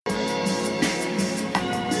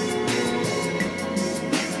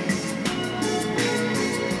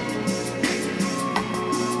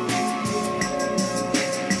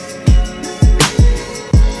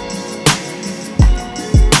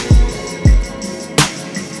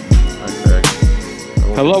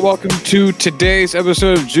Hello, welcome to today's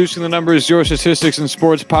episode of Juicing the Numbers, your statistics and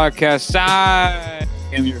sports podcast. I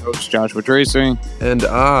am your host, Joshua Tracy. And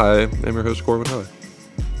I am your host, Corbin High.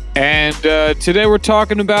 And today we're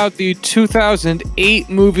talking about the 2008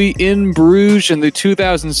 movie In Bruges and the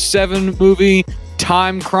 2007 movie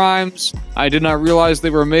Time Crimes. I did not realize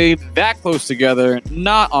they were made that close together,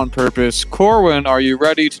 not on purpose. Corwin, are you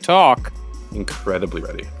ready to talk? Incredibly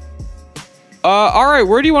ready. All right,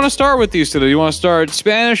 where do you want to start with these today? Do you want to start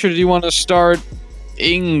Spanish or do you want to start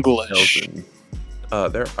English?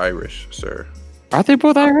 They're Irish, sir. Are they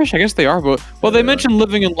both Irish? I guess they are both. Well, they mentioned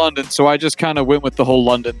living in London, so I just kind of went with the whole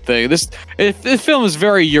London thing. This film is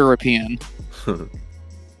very European.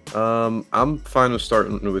 I'm fine with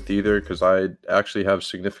starting with either because I actually have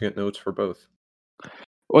significant notes for both.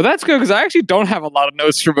 Well, that's good because I actually don't have a lot of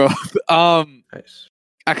notes for both. Nice.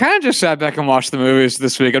 I kind of just sat back and watched the movies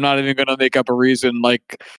this week. I'm not even going to make up a reason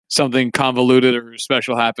like something convoluted or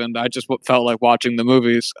special happened. I just felt like watching the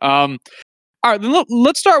movies. All right, then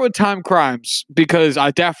let's start with Time Crimes because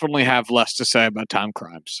I definitely have less to say about Time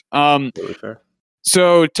Crimes. Totally fair.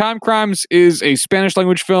 So Time Crimes is a Spanish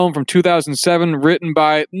language film from 2007 written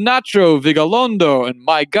by Nacho Vigalondo. And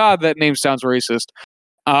my God, that name sounds racist.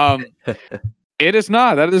 It is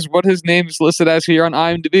not. That is what his name is listed as here on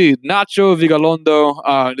IMDb. Nacho Vigalondo.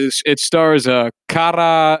 It stars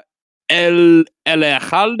Cara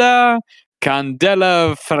Elejalda,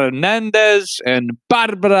 Candela Fernandez, and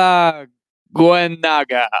Barbara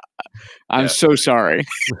Guenaga. I'm so sorry.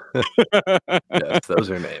 Yes, those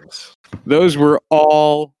are names. Those were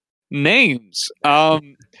all names.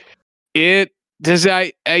 Okay. Do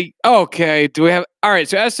we have? All right.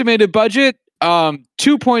 So estimated budget.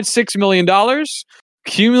 $2.6 million.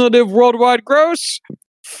 Cumulative worldwide gross,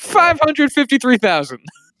 $553,000.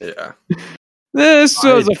 Yeah. This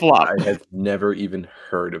was a flop. I had never even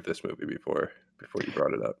heard of this movie before you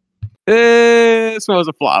brought it up. This was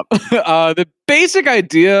a flop. The basic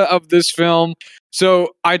idea of this film. So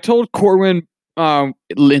I told Corwin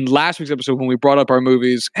in last week's episode when we brought up our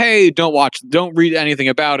movies, hey, don't read anything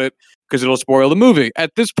about it because it'll spoil the movie.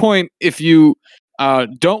 At this point, if you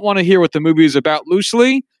don't want to hear what the movie is about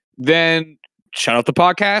loosely, then shut out the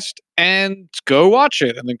podcast and go watch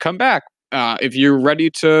it and then come back. If you're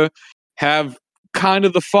ready to have kind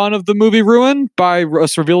of the fun of the movie ruined by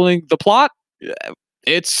us revealing the plot,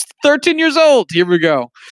 it's 13 years old. Here we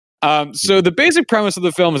go. So the basic premise of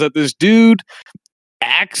the film is that this dude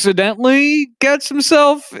accidentally gets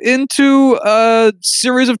himself into a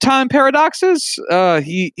series of time paradoxes.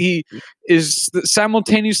 He is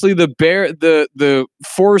simultaneously the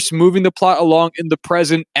force moving the plot along in the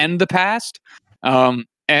present and the past, and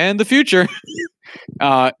the future.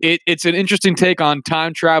 It's an interesting take on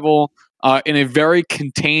time travel in a very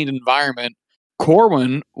contained environment.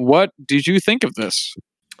 Corwin, what did you think of this?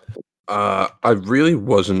 I really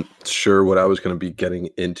wasn't sure what I was going to be getting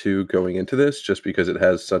into going into this, just because it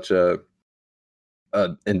has such a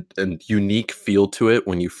unique feel to it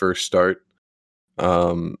when you first start.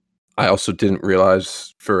 I also didn't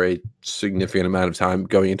realize for a significant amount of time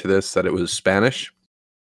going into this that it was Spanish.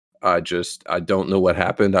 I don't know what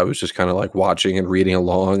happened. I was just kind of like watching and reading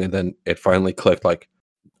along, and then it finally clicked like,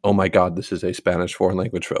 oh my God, this is a Spanish foreign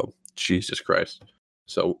language film. Jesus Christ.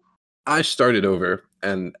 So I started over,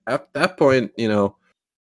 and at that point, what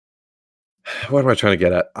am I trying to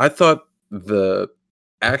get at? I thought the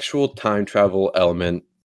actual time travel element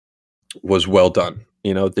was well done.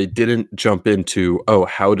 They didn't jump into, oh,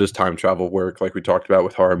 how does time travel work? Like we talked about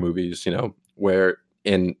with horror movies, where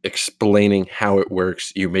in explaining how it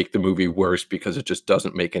works, you make the movie worse because it just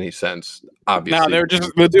doesn't make any sense. Obviously. No,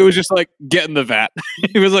 the dude was just like, get in the vat.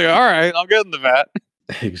 He was like, all right, I'll get in the vat.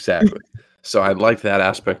 Exactly. So I liked that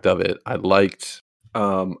aspect of it. I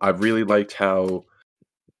really liked how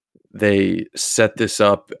they set this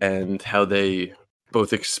up and how they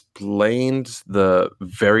both explained the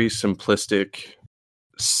very simplistic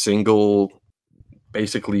single,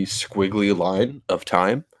 basically squiggly line of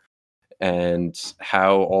time and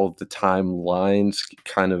how all the timelines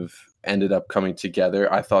kind of ended up coming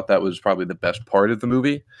together. I thought that was probably the best part of the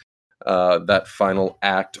movie. That final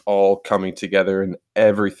act all coming together and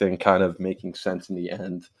everything kind of making sense in the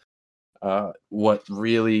end. What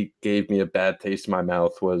really gave me a bad taste in my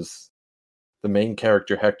mouth was the main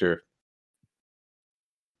character, Hector.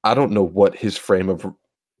 I don't know what his frame of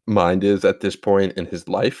mind is at this point in his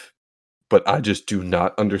life, but I just do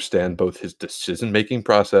not understand both his decision-making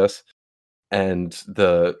process and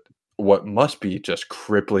what must be just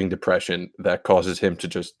crippling depression that causes him to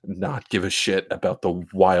just not give a shit about the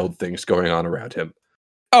wild things going on around him.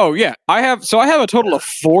 Oh yeah, I have a total of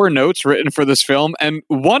 4 notes written for this film, and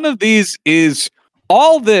one of these is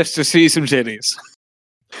All this to see some titties.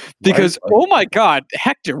 Because, Right? oh my God,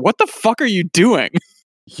 Hector, what the fuck are you doing?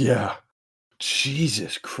 Yeah.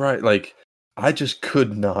 Jesus Christ. Like, I just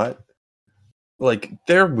could not. Like,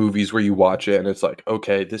 there are movies where you watch it and it's like,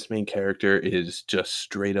 okay, this main character is just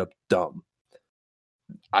straight up dumb.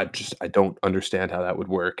 I don't understand how that would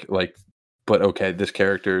work. Like, but okay, this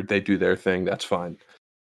character, they do their thing, that's fine.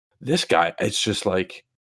 This guy, it's just like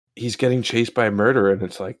he's getting chased by a murderer, and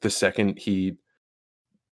it's like the second he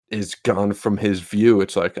is gone from his view,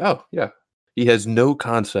 it's like, oh yeah. He has no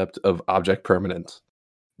concept of object permanence.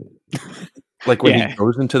 Like when he Yeah.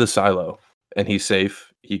 goes into the silo and he's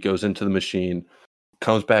safe, he goes into the machine,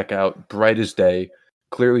 comes back out, bright as day,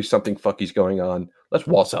 clearly something fucky's going on. Let's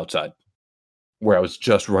waltz outside. Where I was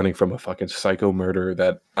just running from a fucking psycho murderer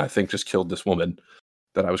that I think just killed this woman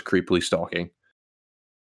that I was creepily stalking.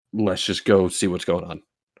 Let's just go see what's going on.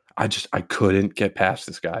 I couldn't get past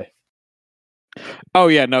this guy. Oh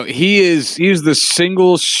yeah, no, he's the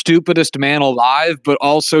single stupidest man alive, but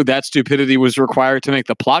also that stupidity was required to make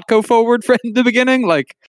the plot go forward from the beginning.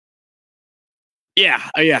 Like, yeah.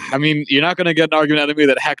 I mean, you're not going to get an argument out of me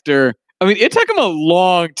that Hector. I mean, it took him a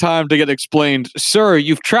long time to get explained. Sir,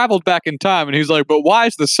 you've traveled back in time, and he's like, "But why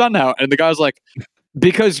is the sun out?" And the guy's like,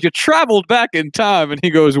 "Because you traveled back in time." And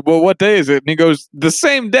he goes, "Well, what day is it?" And he goes, "The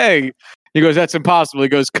same day." He goes, "That's impossible." He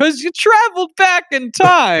goes, "Because you traveled back in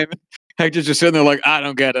time." Hector's just sitting there like, "I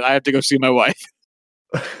don't get it. I have to go see my wife."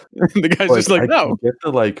 The guy's Like, just like, I "No." can get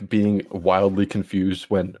the like being wildly confused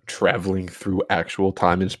when traveling through actual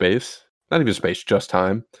time and space. Not even space, just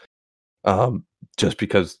time. Just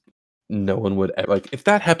because no one would like if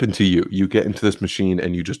that happened to you, you get into this machine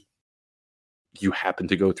and you happen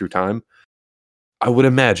to go through time. I would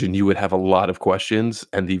imagine you would have a lot of questions,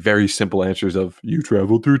 and the very simple answers of "you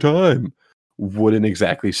traveled through time" wouldn't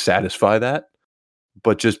exactly satisfy that.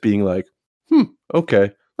 But just being like,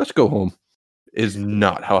 okay, let's go home," is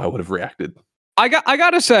not how I would have reacted. I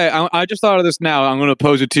gotta say, I just thought of this now. I'm going to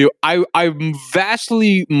pose it to you. I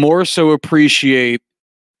vastly more so appreciate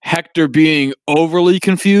Hector being overly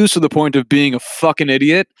confused to the point of being a fucking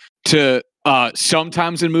idiot to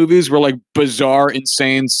sometimes in movies where like bizarre,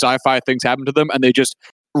 insane sci-fi things happen to them and they just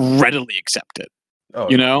readily accept it. Oh,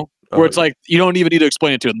 You yeah. know? Oh, Where it's yeah. like you don't even need to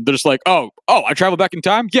explain it to them. They're just like, oh, I traveled back in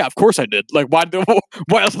time? Yeah, of course I did. Like why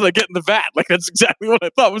else did I get in the vat? Like that's exactly what I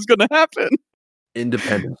thought was gonna happen.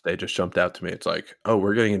 Independence Day just jumped out to me. It's like, oh,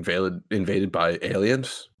 we're getting invaded by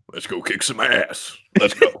aliens. Let's go kick some ass.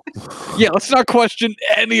 Let's go. Yeah, let's not question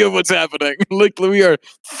any of what's happening. Like we are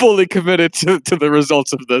fully committed to the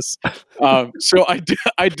results of this. So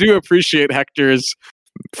I do appreciate Hector's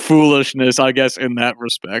foolishness, I guess, in that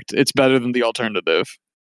respect. It's better than the alternative.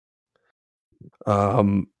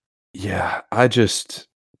 Yeah, I just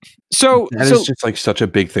So that is just like such a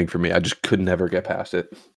big thing for me. I just could never get past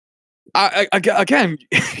it. again,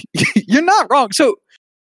 you're not wrong. So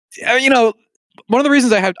one of the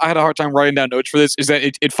reasons I had a hard time writing down notes for this is that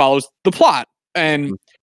it follows the plot, and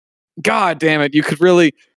God damn it, you could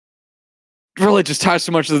really just tie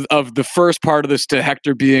so much of the first part of this to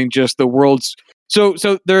Hector being just the world's. So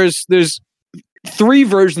there's three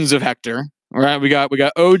versions of Hector. Right? We got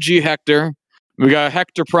OG Hector, we got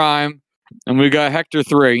Hector Prime, and we got Hector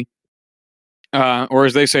 3, or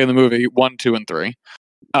as they say in the movie, 1, 2, and 3.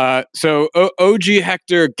 So OG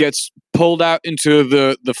Hector gets pulled out into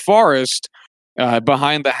the forest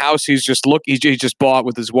behind the house he just bought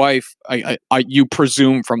with his wife. You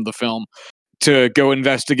presume from the film to go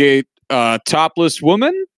investigate topless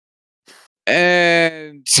woman,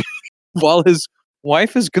 and while his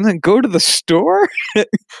wife is gonna go to the store,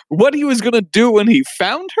 what he was gonna do when he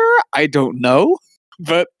found her, I don't know,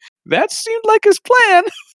 but that seemed like his plan.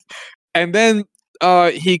 And then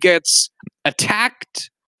he gets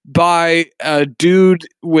attacked by a dude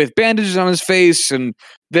with bandages on his face, and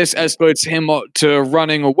this escalates him to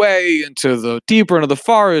running away deeper into the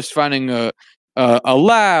forest, finding a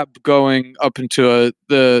lab, going up into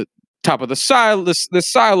the top of the silo, this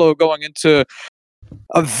silo, going into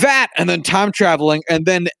a vat, and then time traveling, and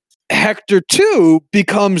then Hector 2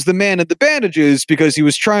 becomes the man in the bandages because he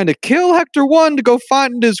was trying to kill Hector 1 to go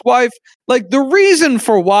find his wife. Like, the reason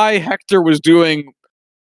for why Hector was doing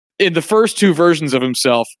in the first two versions of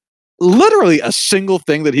himself literally a single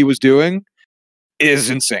thing that he was doing is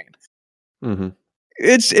insane. Mm-hmm.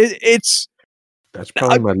 It's That's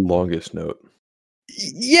probably my longest note.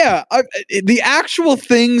 Yeah, the actual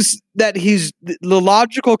things that the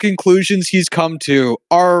logical conclusions he's come to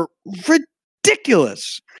are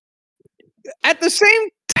ridiculous. At the same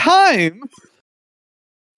time,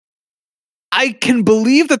 I can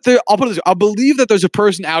believe that I'll believe that there's a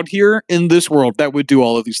person out here in this world that would do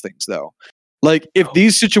all of these things, though. Like, if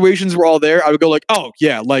these situations were all there, I would go like, oh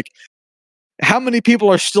yeah, like how many people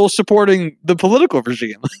are still supporting the political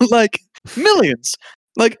regime? Like millions.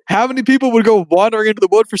 Like, how many people would go wandering into the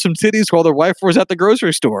wood for some titties while their wife was at the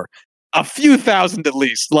grocery store? A few thousand at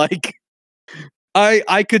least. Like,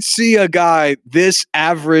 I could see a guy this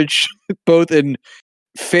average, both in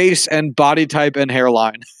face and body type and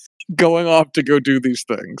hairline, going off to go do these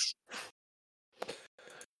things.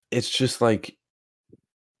 It's just like,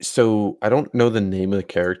 so I don't know the name of the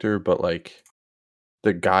character, but like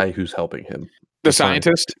the guy who's helping him, The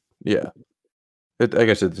scientist? Yeah. I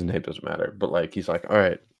guess his name doesn't matter, but like he's like, all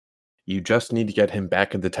right, you just need to get him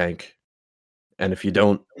back in the tank, and if you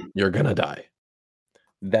don't, you're gonna die.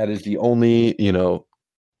 That is the only,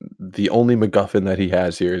 the only MacGuffin that he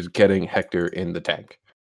has here is getting Hector in the tank.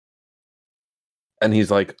 And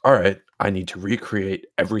he's like, all right, I need to recreate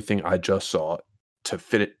everything I just saw to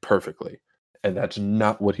fit it perfectly. And that's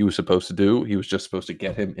not what he was supposed to do. He was just supposed to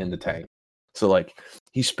get him in the tank. So like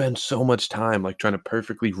he spends so much time like trying to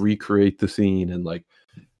perfectly recreate the scene and like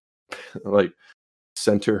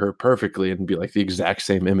center her perfectly and be like the exact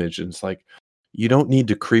same image. And it's like, you don't need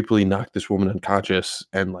to creepily knock this woman unconscious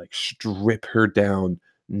and like strip her down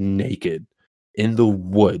naked in the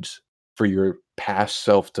woods for your past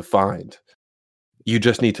self to find. You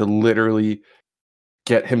just need to literally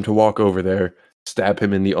get him to walk over there, stab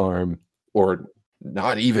him in the arm, or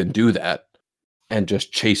not even do that, and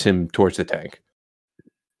just chase him towards the tank.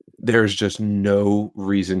 There's just no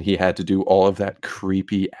reason he had to do all of that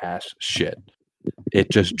creepy ass shit. It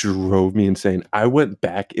just drove me insane. I went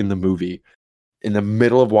back in the movie in the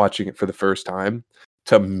middle of watching it for the first time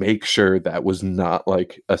to make sure that was not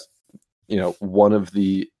like one of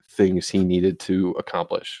the things he needed to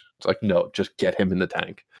accomplish. It's like, no, just get him in the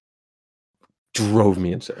tank. Drove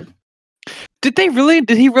me insane. Did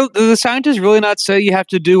the scientists really not say you have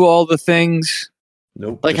to do all the things?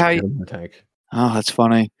 Nope. Like how get him in the tank. Oh, that's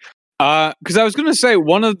funny. Because I was going to say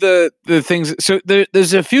one of the things. So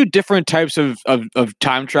there's a few different types of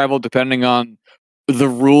time travel depending on the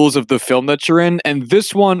rules of the film that you're in, and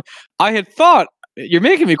this one I had thought you're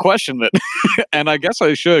making me question it, and I guess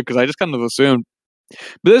I should because I just kind of assumed.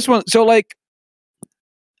 But this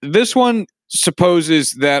one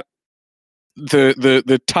supposes that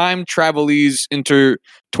the time travelees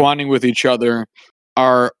intertwining with each other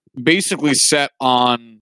are basically set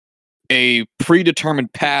on a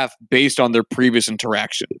predetermined path based on their previous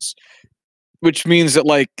interactions, which means that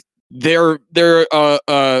like they're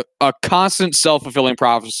a constant self-fulfilling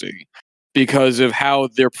prophecy because of how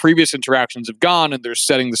their previous interactions have gone, and they're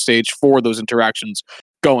setting the stage for those interactions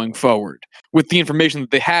going forward with the information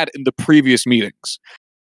that they had in the previous meetings.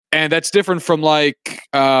 And that's different from like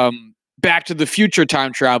Back to the Future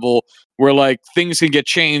time travel, where like things can get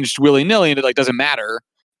changed willy-nilly and it like doesn't matter.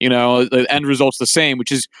 The end result's the same,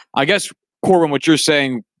 which is, I guess, Corbin, what you're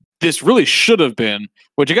saying, this really should have been,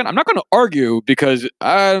 which again, I'm not going to argue because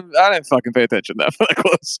I didn't fucking pay attention that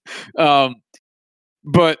close.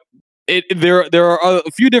 But there are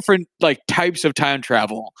a few different like types of time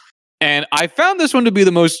travel. And I found this one to be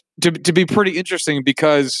to be pretty interesting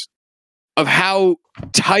because of how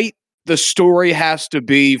tight the story has to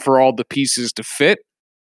be for all the pieces to fit.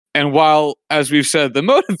 And while, as we've said, the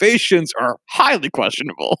motivations are highly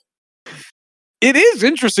questionable, it is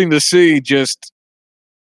interesting to see just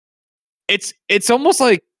it's almost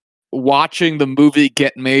like watching the movie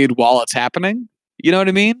get made while it's happening. You know what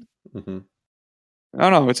I mean? Mm-hmm. I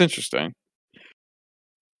don't know. It's interesting.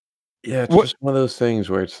 Yeah, it's just one of those things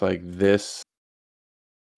where it's like this.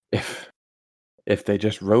 If they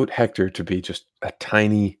just wrote Hector to be just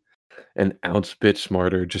an ounce bit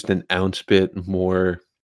smarter, just an ounce bit more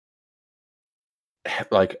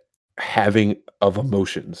like having of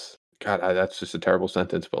emotions. God, that's just a terrible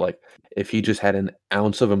sentence, but like if he just had an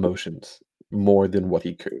ounce of emotions more than what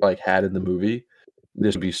he like had in the movie,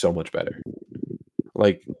 this would be so much better.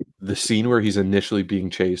 Like the scene where he's initially being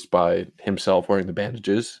chased by himself wearing the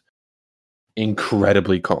bandages,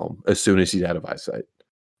 incredibly calm as soon as he's out of eyesight.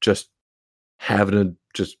 Just having a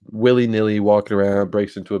just willy-nilly walking around,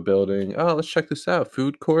 breaks into a building. Oh, let's check this out.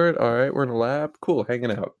 Food court. All right, we're in a lab. Cool,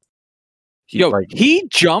 hanging out. He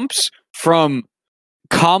jumps from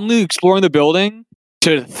calmly exploring the building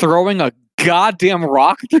to throwing a goddamn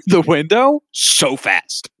rock through the window so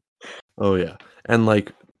fast. Oh yeah. And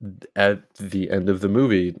like at the end of the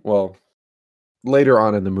movie, well, later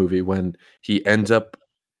on in the movie when he ends up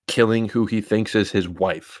killing who he thinks is his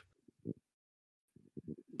wife.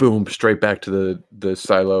 Boom, straight back to the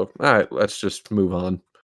silo. All right, let's just move on.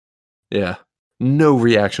 Yeah. No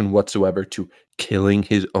reaction whatsoever to killing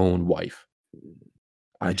his own wife.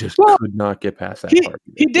 I just Well, could not get past that he part.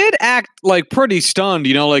 he did act like pretty stunned,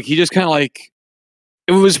 like he just kind of like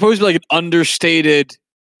it was supposed to be like an understated,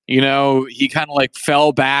 he kind of like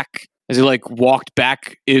fell back as he like walked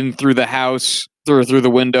back in through the house through the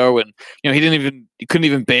window, and he couldn't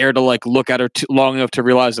even bear to like look at her long enough to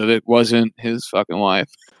realize that it wasn't his fucking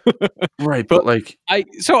wife. Right, But but like and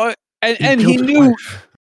he killed his knew. wife.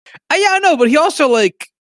 Yeah, I know, but he also like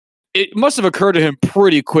it must have occurred to him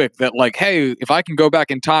pretty quick that like, hey, if I can go back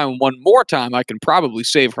in time one more time, I can probably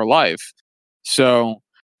save her life. So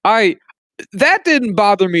that didn't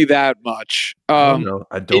bother me that much. I don't know.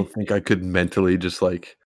 I It don't think I could mentally just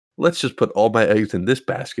like, let's just put all my eggs in this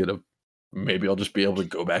basket of maybe I'll just be able to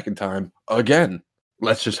go back in time again.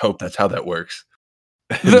 Let's just hope that's how that works.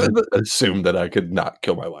 And then assume that I could not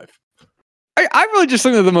kill my wife. I really just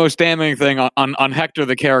think that the most damning thing on Hector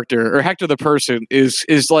the character or Hector the person is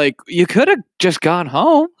like you could have just gone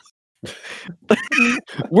home.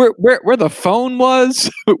 where the phone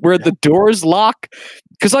was, where the doors lock,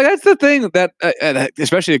 because like that's the thing that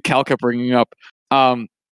especially Cal kept bringing up, in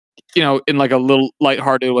like a little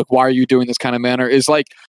lighthearted like why are you doing this kind of manner is like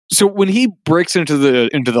so when he breaks into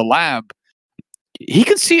the lab, he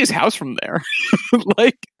can see his house from there,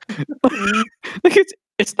 like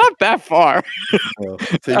it's not that far.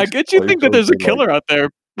 I get you think that there's a killer out there,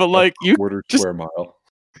 but like you quarter just square mile.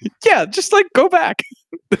 yeah, just like go back.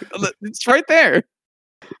 It's right there.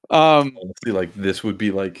 Honestly, like this would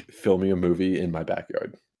be like filming a movie in my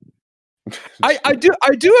backyard. I do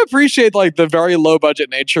appreciate like the very low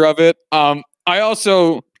budget nature of it. I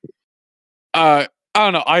also I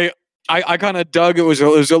don't know. I kind of dug it was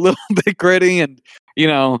a little bit gritty, and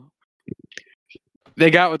they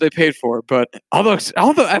got what they paid for. But although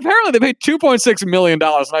apparently they paid $2.6 million,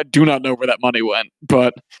 and I do not know where that money went.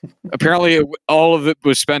 But apparently all of it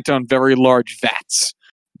was spent on very large vats.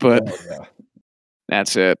 But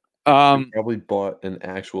that's it. Probably bought an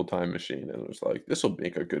actual time machine and was like, "This will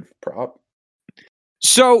make a good prop."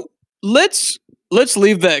 So let's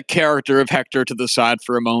leave that character of Hector to the side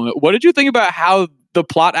for a moment. What did you think about how the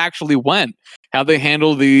plot actually went? How they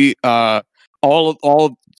handled the all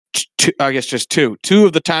I guess just two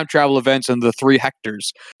of the time travel events and the 3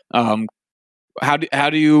 Hectors. How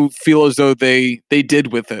do you feel as though they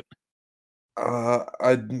did with it?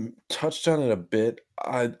 I touched on it a bit.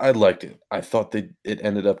 I liked it. I thought it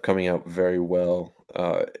ended up coming out very well.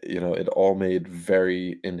 It all made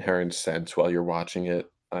very inherent sense while you're watching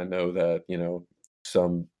it. I know that,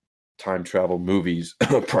 some time travel movies,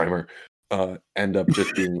 Primer, end up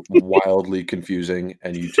just being wildly confusing,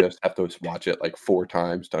 and you just have to watch it like 4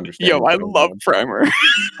 times to understand Yo, I what's going love on. Primer,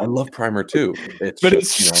 I love Primer too. It's but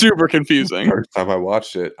just, it's super the confusing. first time I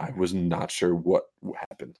watched it, I was not sure what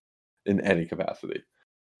happened in any capacity.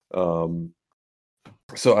 So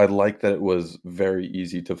I like that it was very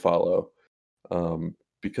easy to follow,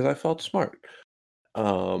 because I felt smart.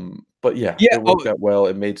 But yeah, Yeah. it worked out well.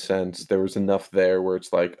 It made sense. There was enough there where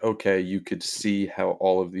it's like, okay, you could see how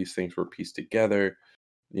all of these things were pieced together.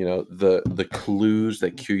 The clues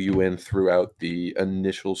that cue you in throughout the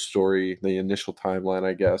initial story, the initial timeline,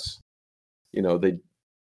 I guess. They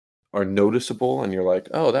are noticeable, and you're like,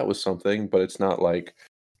 oh, that was something, but it's not like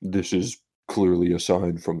this is clearly a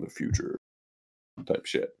sign from the future type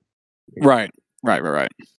shit. Right.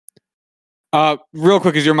 Real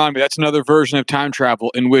quick, as you remind me, that's another version of time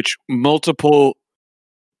travel in which multiple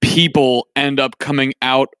people end up coming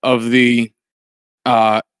out of the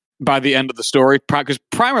by the end of the story. Because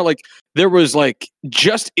Primer, like, there was like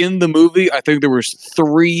just in the movie, I think there was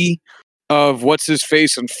 3 of what's his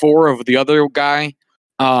face and 4 of the other guy.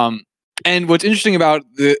 And what's interesting about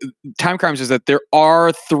the Time Crimes is that there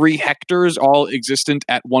are 3 Hectors all existent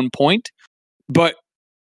at one point, but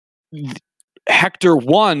Hector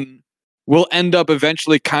 1 will end up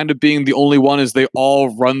eventually kind of being the only one as they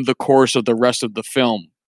all run the course of the rest of the film.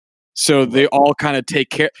 So they all kind of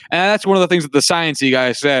take care. And that's one of the things that the sciencey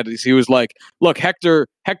guy said is he was like, look, Hector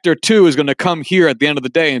 2 is going to come here at the end of the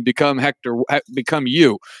day and become become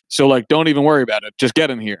you. So like, don't even worry about it. Just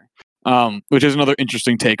get him here. Which is another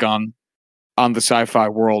interesting take on the sci-fi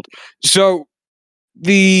world. So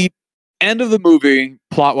the end of the movie,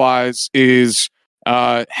 plot wise, is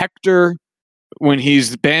Hector, when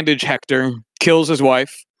he's Bandage Hector, kills his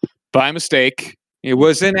wife by mistake. It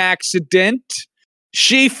was an accident.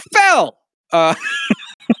 She fell. And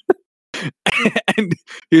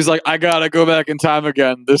he's like, I gotta go back in time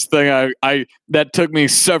again. This thing, I that took me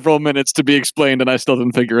several minutes to be explained, and I still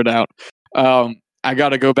didn't figure it out. I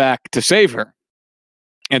gotta go back to save her.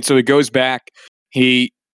 And so he goes back.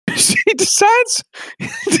 He decides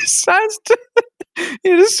to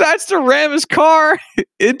He decides to ram his car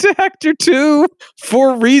into Hector 2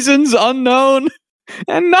 for reasons unknown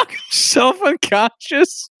and knock himself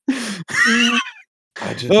unconscious.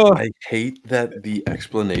 I hate that the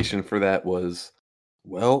explanation for that was,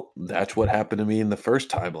 well, that's what happened to me in the first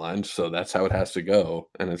timeline, so that's how it has to go.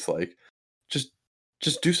 And it's like,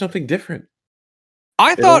 just do something different.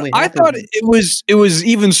 I thought it was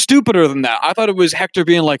even stupider than that. I thought it was Hector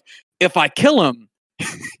being like, if I kill him,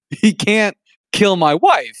 he can't kill my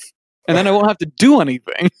wife, and then I won't have to do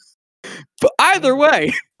anything. But either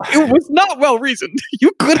way, it was not well reasoned.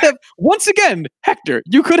 You could have, once again, Hector,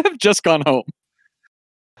 you could have just gone home.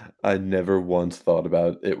 I never once thought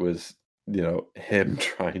about it was, him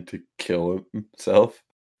trying to kill himself.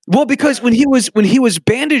 Well, because when he was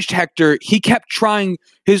bandaged, Hector, he kept trying.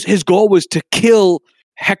 His goal was to kill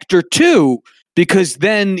Hector 2, because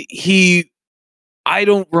then I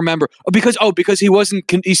don't remember, because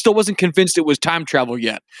he still wasn't convinced it was time travel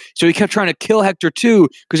yet. So he kept trying to kill Hector 2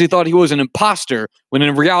 because he thought he was an imposter, when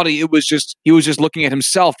in reality he was just looking at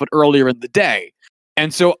himself, but earlier in the day.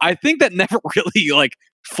 And so I think that never really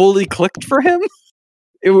fully clicked for him.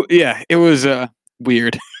 It was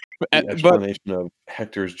weird. The explanation of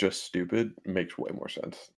Hector's just stupid makes way more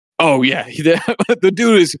sense. Oh yeah, the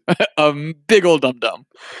dude is a big old dum-dum.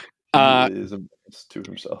 He is a menace to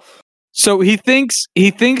himself. So he thinks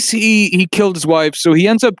he killed his wife. So he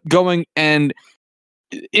ends up going and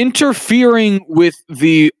interfering with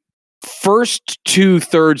the first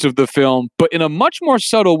 2/3 of the film, but in a much more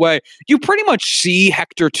subtle way. You pretty much see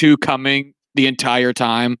Hector 2 coming the entire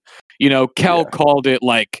time. Kel called it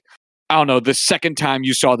I don't know, the second time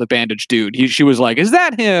you saw the bandaged dude. She was like, "Is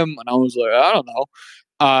that him?" And I was like, "I don't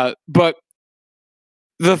know." But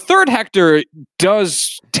the third Hector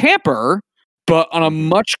does tamper, but on a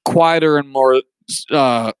much quieter and more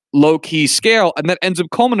low-key scale, and that ends up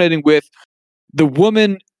culminating with the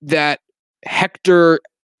woman that Hector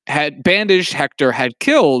had bandaged, Hector had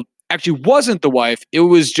killed, actually wasn't the wife. It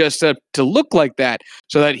was just to look like that,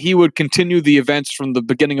 so that he would continue the events from the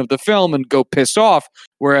beginning of the film and go pissed off,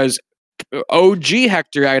 whereas OG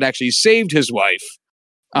Hector had actually saved his wife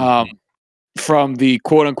from the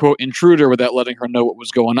quote-unquote intruder without letting her know what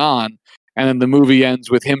was going on. And then the movie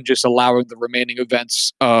ends with him just allowing the remaining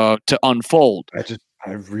events to unfold.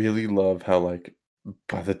 I really love how,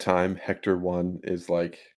 by the time Hector 1 is,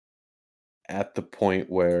 at the point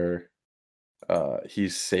where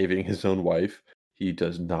he's saving his own wife, he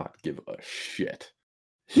does not give a shit.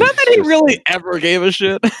 Not that he really ever gave a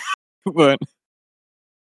shit, but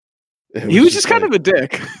he was just kind of a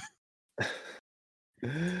dick.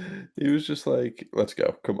 He was just like, let's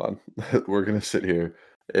go. Come on. We're going to sit here.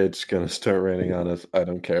 It's going to start raining on us. I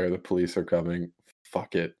don't care. The police are coming.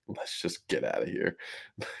 Fuck it. Let's just get out of here.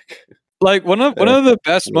 One of the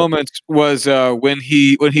best moments was when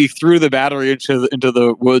he threw the battery into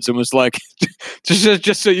the woods and was like,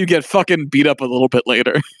 just so you get fucking beat up a little bit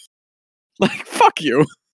later. Fuck you.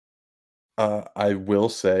 I will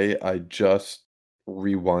say I just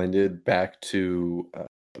rewinded back to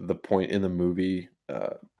the point in the movie.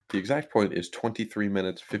 The exact point is 23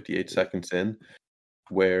 minutes 58 seconds in,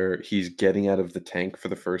 where he's getting out of the tank for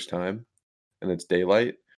the first time and it's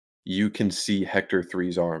daylight. You can see Hector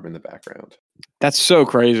 3's arm in the background. That's so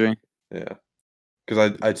crazy. Yeah,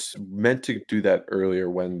 because I meant to do that earlier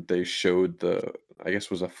when they showed I guess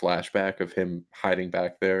it was a flashback of him hiding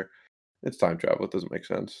back there. It's time travel. It doesn't make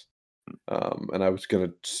sense. And I was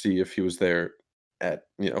gonna see if he was there at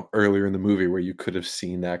earlier in the movie where you could have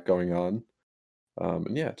seen that going on.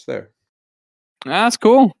 And yeah, it's there. That's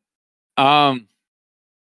cool.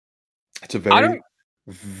 It's a very,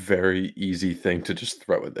 very easy thing to just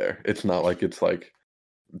throw in there. It's not like it's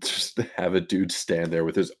just have a dude stand there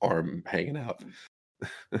with his arm hanging out.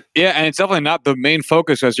 Yeah, and it's definitely not the main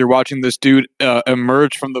focus as you're watching this dude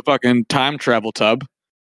emerge from the fucking time travel tub.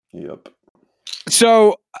 Yep.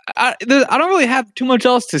 So I don't really have too much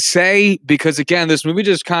else to say, because again, this movie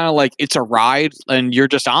just kind of it's a ride and you're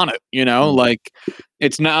just on it,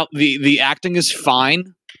 it's not, the acting is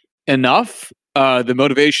fine enough. The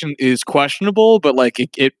motivation is questionable, but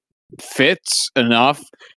it fits enough.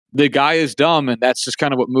 The guy is dumb, and that's just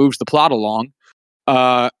kind of what moves the plot along.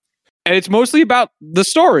 And it's mostly about the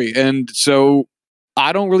story, and so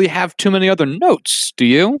I don't really have too many other notes. Do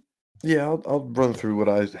you? Yeah, I'll run through what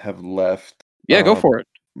I have left. Yeah, go for it.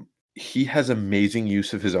 He has amazing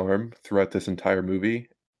use of his arm throughout this entire movie.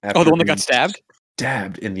 The one that got stabbed?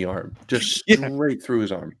 Stabbed in the arm. Just straight through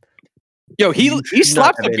his arm. Yo, he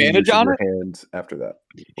slaps a bandage on it. Hands after that.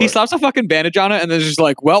 He slaps a fucking bandage on it and then just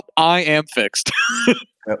well, I am fixed.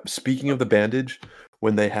 Speaking of the bandage,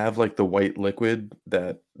 when they have like the white liquid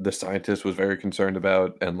that the scientist was very concerned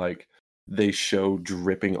about, and like they show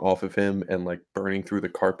dripping off of him and like burning through the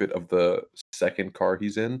carpet of the second car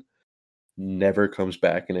he's in, never comes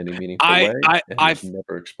back in any meaningful I way I and I is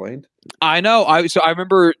never explained. I know. I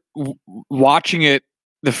remember watching it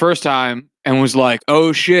the first time and was like,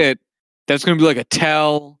 "Oh shit, that's gonna be like a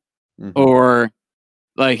tell, Mhm. or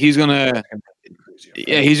like he's gonna, Crazy yeah,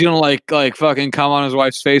 effect. he's gonna like fucking come on his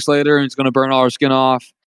wife's face later and he's gonna burn all her skin off."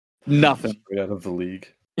 Nothing. Straight out of the league.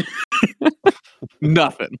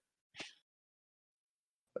 Nothing.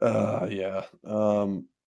 Yeah.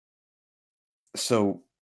 So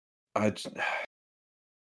I j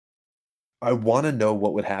I wanna know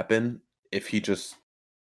what would happen if he just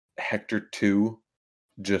Hector 2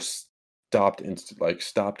 just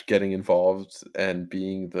stopped getting involved and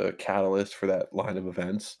being the catalyst for that line of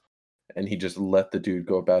events, and he just let the dude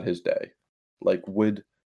go about his day. Like, would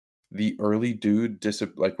the early dude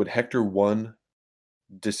would Hector 1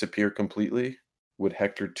 disappear completely? Would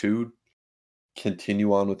Hector 2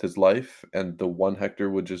 continue on with his life and the one Hector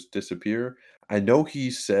would just disappear? I know he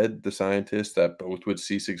said, the scientist, that both would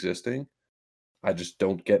cease existing. I just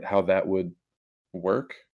don't get how that would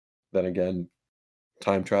work. Then again,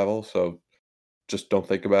 time travel, so just don't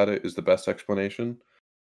think about it is the best explanation.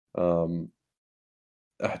 Um,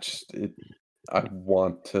 I just it I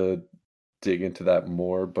want to dig into that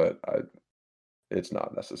more, but it's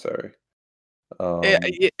not necessary. Um,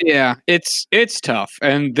 Yeah, it's tough,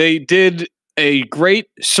 and they did a great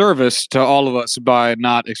service to all of us by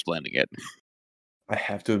not explaining it. I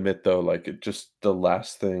have to admit though, like it just the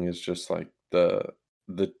last thing is just like the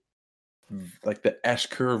the S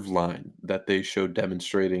curve line that they showed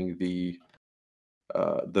demonstrating the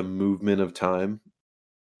movement of time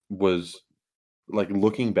was, like,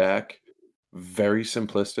 looking back, very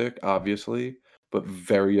simplistic, obviously, but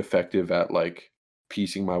very effective at, like,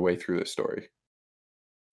 piecing my way through this story.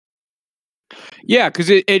 Yeah, because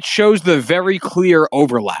it shows the very clear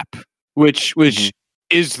overlap, which Mhm.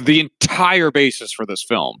 is the entire basis for this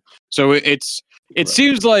film. So it Right.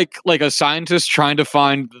 seems like a scientist trying to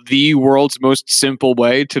find the world's most simple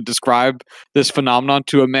way to describe this phenomenon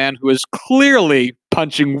to a man who is clearly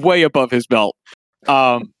punching way above his belt.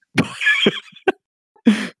 Um,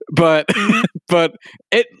 but but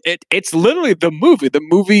it's literally the movie. The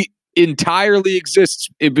movie entirely exists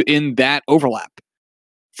in that overlap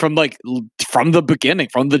from from the beginning,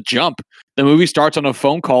 from the jump. The movie starts on a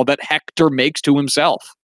phone call that Hector makes to himself.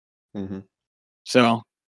 Mhm. So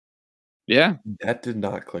yeah, That did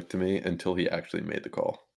not click to me until he actually made the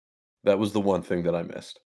call. That was the one thing that I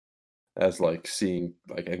missed as, like, seeing,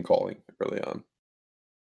 like, and calling early on.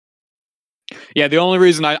 yeah. The only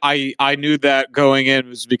reason I knew that going in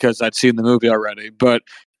was because I'd seen the movie already. But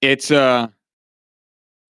it's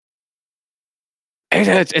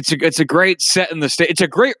it's a great set in the state. It's a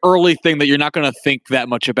great early thing that you're not going to think that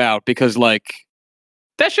much about because like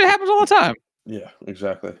that shit happens all the time. Yeah,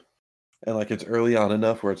 exactly. And, like, it's early on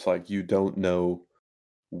enough where it's like you don't know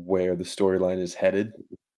where the storyline is headed,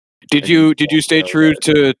 Did and you you don't stay know true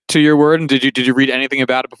that to your word and did you read anything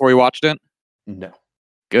about it before you watched it? no,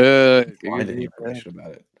 Good. find any information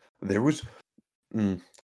about it. There was mm,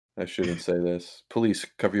 I shouldn't say this. Police,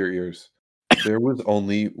 cover your ears. There was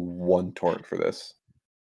only one torrent for this.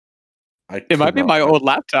 I It could might be not my find old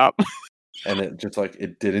laptop. and it just, like,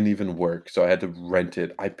 it didn't even work, so I had to rent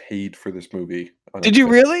it. I paid for this movie on Did you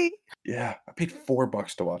everything. really? Yeah, I paid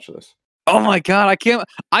 $4 to watch this. Oh my god, I can't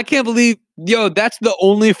believe yo, that's the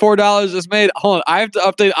only $4 that's made. Hold on, I have to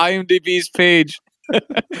update IMDb's page.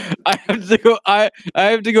 I have to go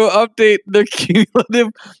update the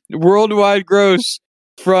cumulative worldwide gross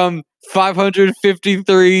from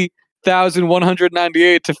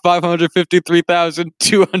 553,198 to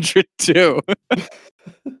 553,202.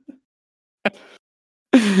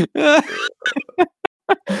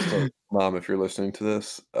 Also, mom, if you're listening to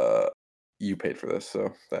this, you paid for this,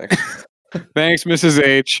 so thanks. Thanks, Mrs.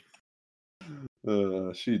 H.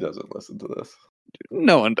 She doesn't listen to this.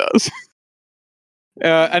 No one does.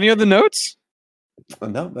 Any other notes?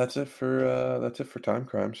 No, that's it for Time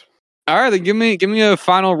Crimes. All right, then give me a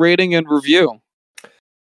final rating and review.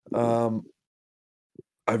 Um,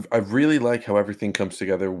 I really like how everything comes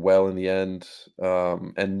together well in the end,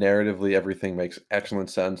 and narratively everything makes excellent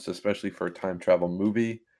sense, especially for a time travel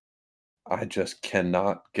movie. I just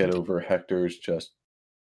cannot get over Hector's just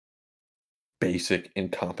basic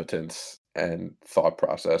incompetence and thought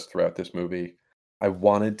process throughout this movie. I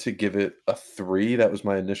wanted to give it a 3, that was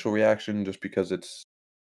my initial reaction, just because it's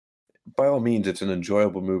by all means, it's an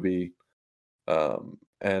enjoyable movie,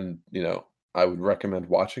 and, I would recommend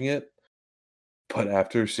watching it, But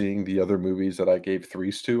after seeing the other movies that I gave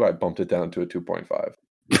threes to, I bumped it down to a 2.5.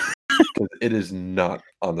 Because it is not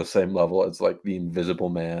on the same level as like The Invisible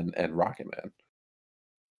Man and Rocket Man.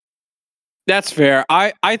 That's fair.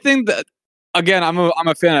 I think that again, I'm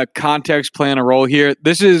a fan of context playing a role here.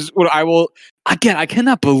 This is what I will again. I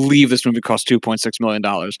cannot believe this movie cost $2.6 million.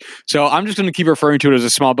 So I'm just going to keep referring to it as a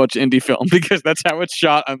small budget indie film because that's how it's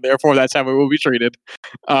shot, and therefore that's how it will be treated.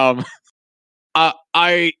 Um,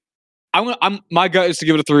 I'm my gut is to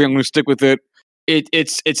give it a 3. I'm going to stick with it.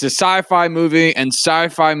 It's a sci-fi movie, and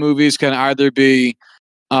sci-fi movies can either be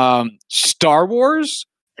Star Wars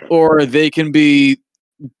or they can be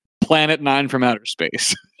Planet Nine from outer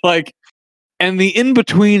space. Like, and the in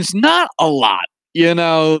between's not a lot.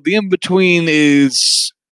 The in between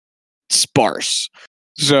is sparse.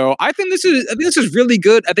 So I think this is really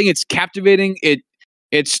good. I think it's captivating.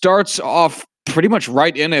 It starts off pretty much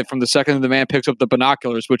right in it from the second the man picks up the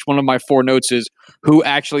binoculars, which one of my 4 notes is who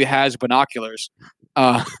actually has binoculars.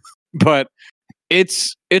 But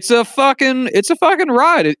it's a fucking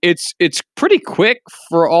ride. It's pretty quick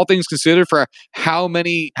for all things considered for how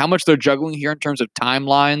much they're juggling here in terms of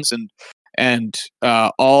timelines and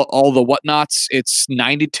all the whatnots. It's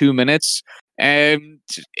 92 minutes, and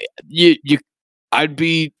I'd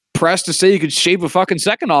be pressed to say you could shave a fucking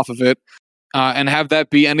second off of it and have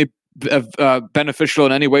that be any beneficial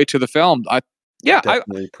in any way to the film. I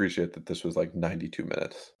definitely appreciate that this was like 92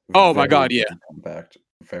 minutes. Oh my god, yeah, compact.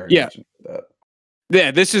 Very yeah. much that.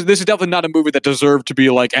 Yeah, this is definitely not a movie that deserved to be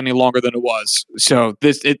like any longer than it was. So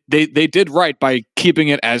they did right by keeping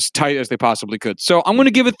it as tight as they possibly could. So I'm going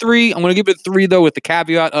to give it 3. I'm going to give it 3 though, with the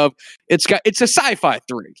caveat of it's a sci-fi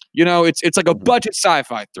 3. It's like a budget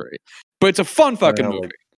sci-fi 3, but it's a fun fucking movie.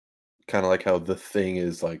 Kind of like how The Thing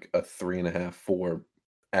is like a 3.5, 4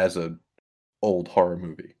 as a old horror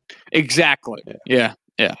movie. Exactly. Yeah,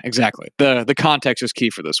 exactly. The context is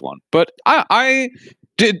key for this one. But I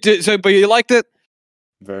did so. But you liked it.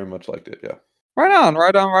 Very much liked it, yeah. Right on. All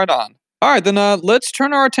right, then let's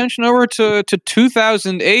turn our attention over to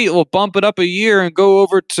 2008. We'll bump it up a year and go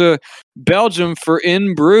over to Belgium for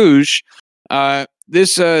In Bruges.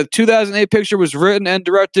 This 2008 picture was written and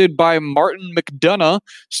directed by Martin McDonagh,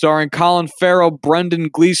 starring Colin Farrell, Brendan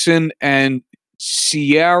Gleeson, and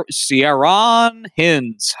Ciaran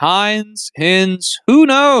Hinds. Who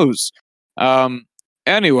knows?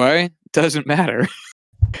 Anyway, doesn't matter.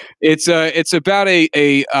 It's about a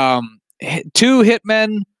 2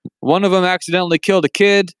 hitmen. One of them accidentally killed a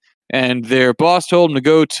kid, and their boss told them to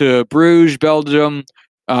go to Bruges, Belgium,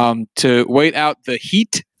 to wait out the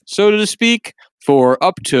heat, so to speak, for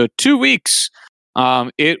up to 2 weeks.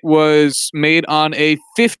 It was made on a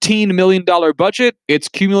 $15 million budget. Its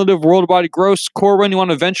cumulative worldwide gross. Corwin, you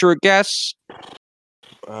want to venture a guess?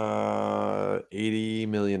 $80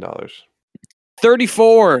 million.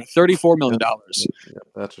 $34 million. Yeah,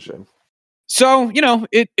 that's a shame. So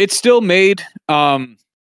it still made double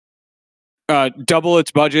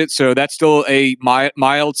its budget, so that's still a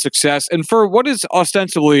mild success. And for what is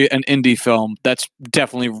ostensibly an indie film, that's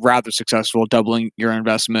definitely rather successful, doubling your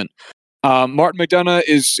investment. Martin McDonagh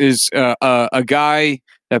is a guy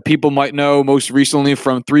that people might know most recently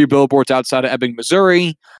from 3 Billboards Outside of Ebbing,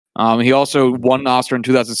 Missouri. He also won an Oscar in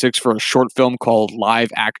 2006 for a short film called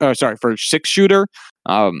for Six Shooter.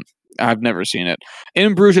 I've never seen it.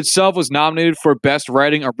 In Bruges itself was nominated for Best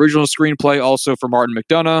Writing Original Screenplay, also for Martin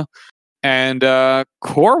McDonagh. And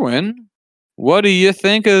Corwin, what do you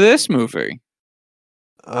think of this movie?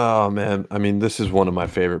 Oh man, I mean, this is one of my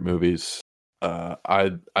favorite movies.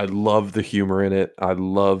 I love the humor in it. I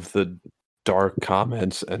love the dark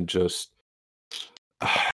comments and just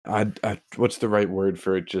I what's the right word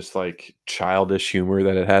for it? Just like childish humor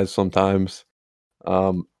that it has sometimes.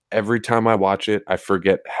 Every time I watch it, I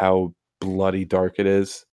forget how bloody dark it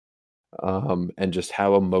is, and just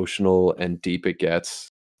how emotional and deep it gets.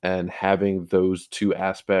 And having those 2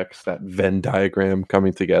 aspects, that Venn diagram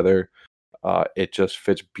coming together, it just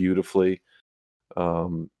fits beautifully.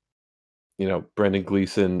 Brendan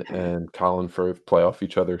Gleeson and Colin Firth play off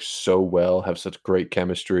each other so well, have such great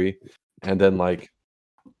chemistry. And then like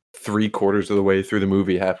 3/4 of the way through the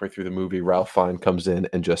movie, halfway through the movie, Ralph Fiennes comes in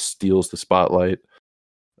and just steals the spotlight.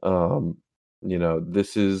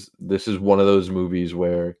 This is one of those movies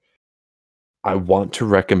where I want to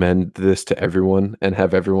recommend this to everyone and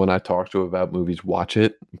have everyone I talk to about movies watch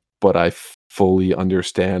it, but I fully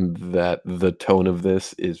understand that the tone of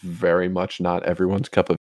this is very much not everyone's cup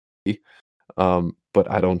of tea.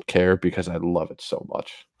 But I don't care because I love it so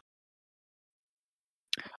much.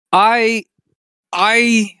 I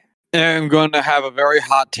am going to have a very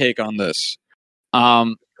hot take on this.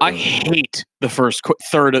 I hate the first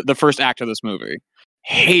the first act of this movie.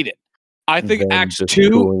 Hate it. I think Them Acts just 2,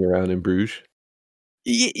 fooling around in Bruges.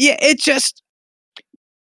 yeah, it just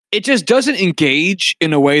doesn't engage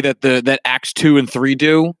in a way that that Acts 2 and 3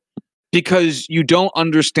 do, because you don't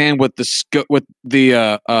understand what the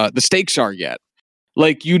stakes are yet.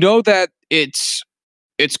 Like, you know that it's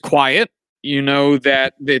quiet, you know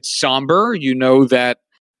that it's somber, you know that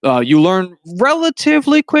you learn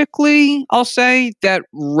relatively quickly, I'll say, that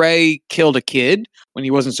Ray killed a kid when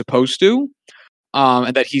he wasn't supposed to,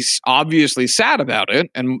 and that he's obviously sad about it,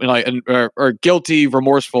 and like, or guilty,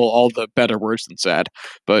 remorseful, all the better words than sad,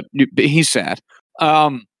 but he's sad.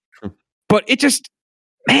 Um, but it just,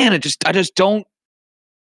 man, I just don't.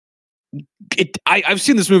 I've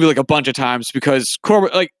seen this movie like a bunch of times, because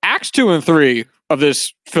like Acts 2 and 3 of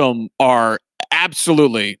this film are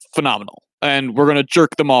absolutely phenomenal, and we're gonna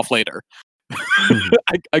jerk them off later.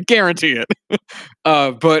 I guarantee it.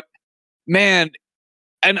 But man,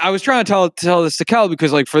 and I was trying to tell this to Cal,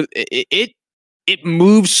 because like for it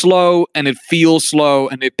moves slow and it feels slow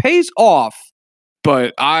and it pays off,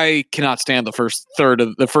 but I cannot stand the first third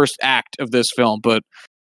of the first act of this film. But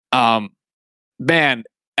man,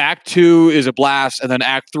 Act 2 is a blast, and then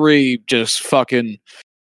Act 3 just fucking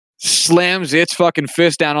slams its fucking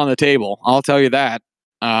fist down on the table. I'll tell you that.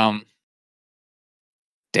 Damn,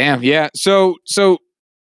 yeah. So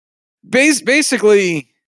basically,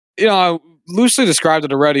 you know, I loosely described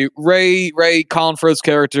it already. Ray Colin Firth's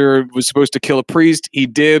character was supposed to kill a priest. He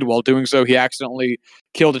did. While doing so, he accidentally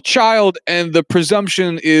killed a child, and the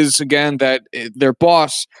presumption is, again, that their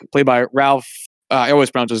boss, played by Ralph, I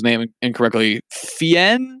always pronounce his name incorrectly,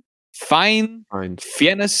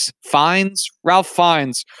 Ralph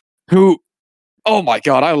Fiennes, who, oh my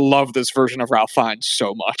god, I love this version of Ralph Fiennes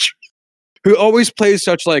so much. Who always plays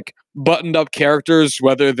such like buttoned up characters,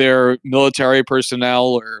 whether they're military personnel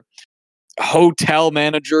or hotel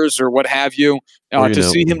managers or what have you. Or, To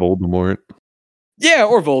see him, Voldemort. yeah,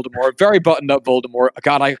 or Voldemort, very buttoned up Voldemort.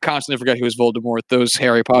 God, I constantly forget who was Voldemort. Those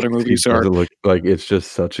Harry Potter movies are. Look like it's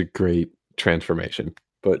just such a great transformation.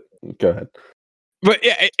 But go ahead. But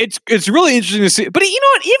yeah, it's really interesting to see. But you know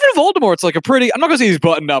what? Even Voldemort's like a pretty. I'm not gonna say he's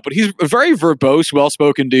buttoned up, but he's a very verbose,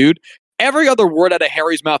 well-spoken dude. Every other word out of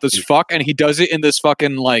Harry's mouth is fuck, and he does it in this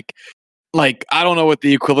fucking like I don't know what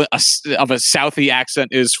the equivalent of a Southie accent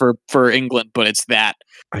is for England, but it's that.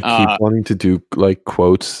 I keep wanting to do like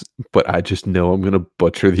quotes, but I just know I'm gonna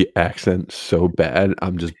butcher the accent so bad.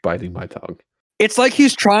 I'm just biting my tongue. It's like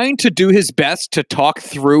he's trying to do his best to talk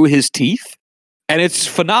through his teeth, and it's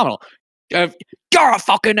phenomenal. You're a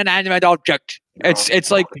fucking inanimate object.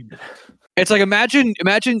 It's like imagine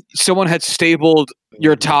someone had stapled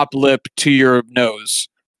your top lip to your nose,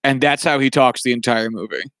 and that's how he talks the entire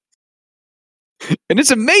movie. And it's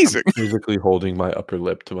amazing. I'm physically holding my upper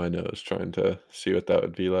lip to my nose, trying to see what that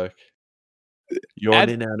would be like. You're an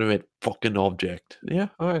inanimate fucking object. Yeah,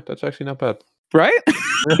 all right, that's actually not bad. Right?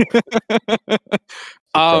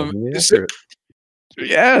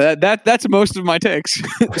 Yeah, that's most of my takes.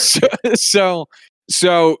 so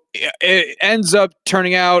it ends up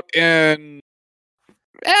turning out in,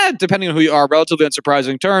 depending on who you are, relatively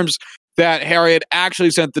unsurprising terms, that Harry had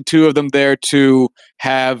actually sent the two of them there to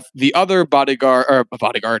have the other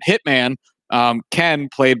hitman, Ken,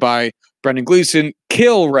 played by Brendan Gleeson,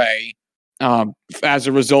 kill Ray as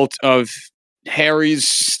a result of Harry's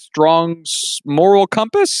strong moral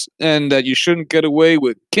compass, and that you shouldn't get away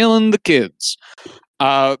with killing the kids.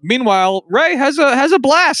 Meanwhile, Ray has a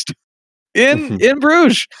blast in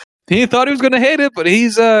Bruges. He thought he was going to hate it, but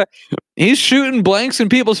he's shooting blanks in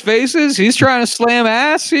people's faces. He's trying to slam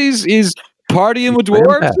ass. He's partying with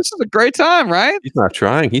dwarves. This is a great time, right? He's not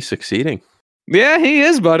trying. He's succeeding. Yeah, he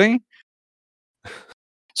is, buddy.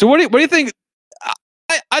 So what do you think?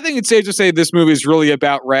 I think it's safe to say this movie is really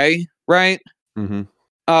about Ray, right? Mm-hmm.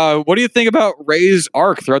 What do you think about Ray's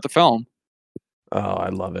arc throughout the film? Oh, I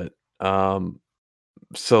love it.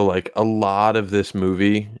 So like a lot of this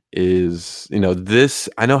movie is, this,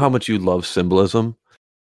 I know how much you love symbolism.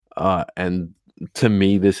 And to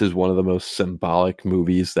me, this is one of the most symbolic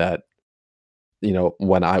movies that,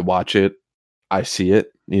 when I watch it, I see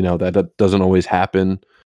it, that doesn't always happen.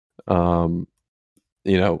 When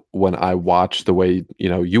I watch the way,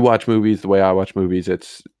 you watch movies, the way I watch movies,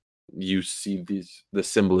 you see the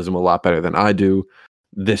symbolism a lot better than I do.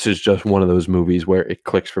 This is just one of those movies where it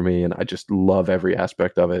clicks for me, and I just love every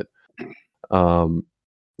aspect of it.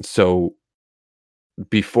 So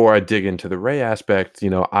before I dig into the Ray aspect,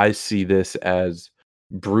 I see this as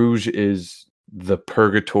Bruges is the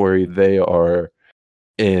purgatory they are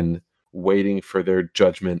in, waiting for their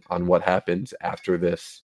judgment on what happens after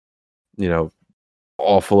this,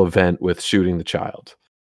 awful event with shooting the child,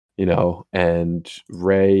 and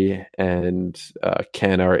Ray and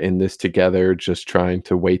Ken are in this together, just trying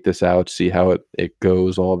to wait this out, see how it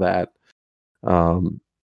goes, all that. Um,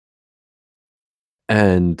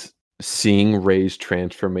 and seeing Ray's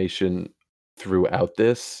transformation throughout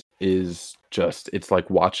this is just, it's like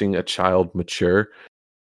watching a child mature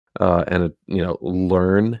and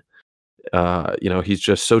learn. He's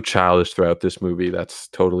just so childish throughout this movie. That's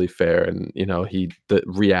totally fair. And the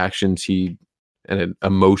reactions and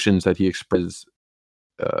emotions that he expresses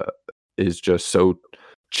uh, is just so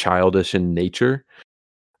childish in nature.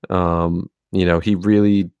 He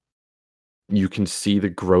really, you can see the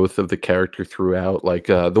growth of the character throughout. Like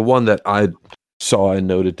the one that I saw and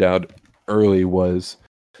noted down early was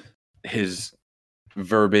his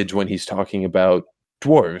verbiage when he's talking about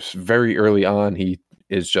dwarves. Very early on, he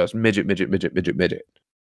is just midget, midget, midget, midget, midget.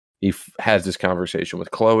 He has this conversation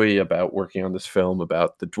with Chloe about working on this film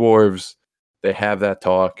about the dwarves. They have that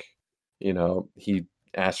talk. He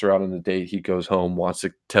asks her out on a date. He goes home, wants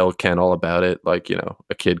to tell Ken all about it, like,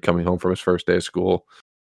 a kid coming home from his first day of school.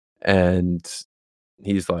 And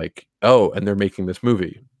he's like, oh, and they're making this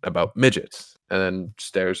movie about midgets. And then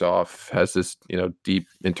stares off, has this, deep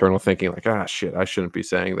internal thinking like, shit, I shouldn't be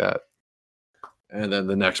saying that. And then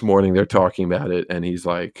the next morning they're talking about it, and he's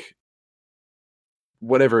like,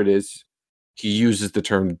 whatever it is, he uses the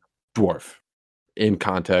term dwarf in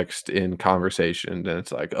context, in conversation. And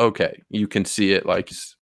it's like, okay, you can see it, like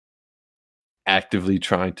he's actively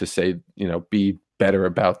trying to say, be better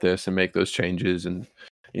about this and make those changes. And,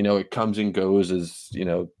 it comes and goes as,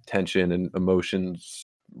 tension and emotions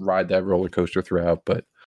ride that roller coaster throughout. But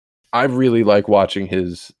I really like watching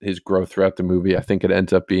his growth throughout the movie. I think it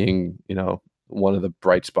ends up being, one of the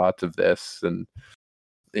bright spots of this, and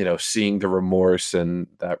seeing the remorse and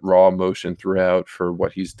that raw emotion throughout for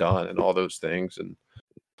what he's done and all those things, and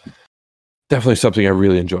definitely something I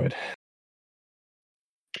really enjoyed.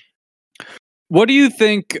 What do you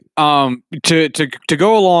think, to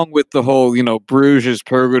go along with the whole, Bruges is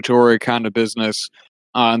purgatory kind of business,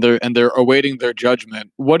 and they're awaiting their judgment?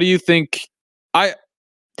 What do you think?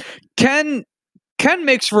 Ken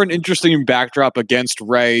makes for an interesting backdrop against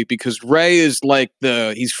Ray, because Ray is like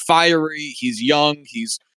he's fiery, he's young,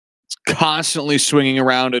 he's constantly swinging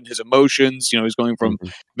around in his emotions. He's going from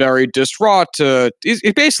very distraught to he's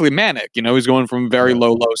basically manic. He's going from very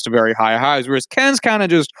low lows to very high highs, whereas Ken's kind of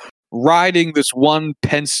just riding this one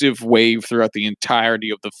pensive wave throughout the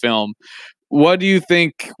entirety of the film. What do you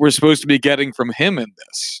think we're supposed to be getting from him in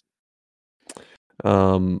this?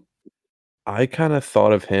 I kind of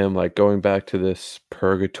thought of him, like, going back to this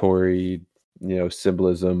purgatory,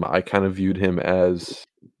 symbolism. I kind of viewed him as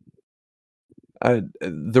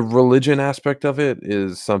the religion aspect of it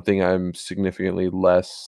is something I'm significantly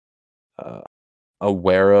less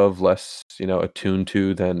aware of, less, attuned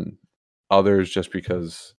to than others, just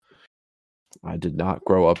because I did not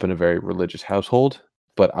grow up in a very religious household.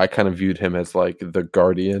 But I kind of viewed him as like the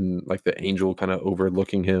guardian, like the angel kind of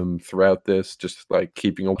overlooking him throughout this, just like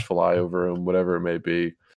keeping a watchful eye over him, whatever it may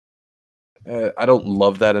be. I don't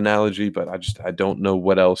love that analogy, but I don't know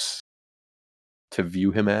what else to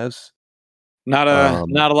view him as. Not a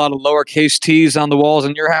lot of lowercase t's on the walls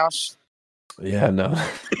in your house. Yeah, no.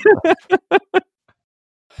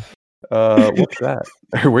 What's that?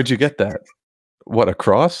 Where'd you get that? What, a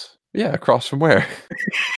cross? Yeah, a cross from where?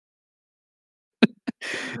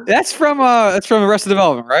 That's from Arrested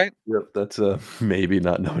Development, right? Yep, that's maybe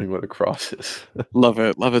not knowing what a cross is. Love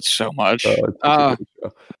it so much. It's such a great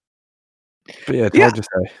show. But yeah, it's hard to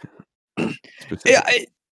say. Yeah,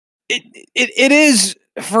 it is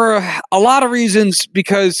for a lot of reasons,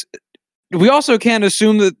 because we also can't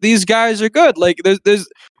assume that these guys are good. Like, there's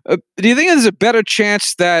do you think there's a better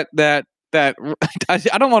chance that I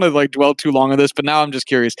don't want to like dwell too long on this, but now I'm just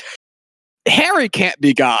curious. Harry can't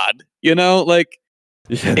be God, like.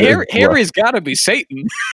 Yeah, Harry's got to be Satan.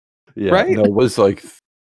 Yeah, right? No, it was like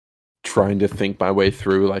trying to think my way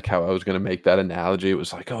through like how I was going to make that analogy. It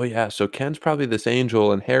was like, oh yeah, so Ken's probably this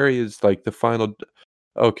angel and Harry is like the final.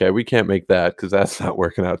 Okay, we can't make that because that's not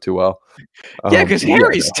working out too well. Yeah, because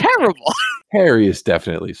Harry's terrible. Harry is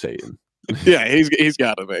definitely Satan. Yeah, he's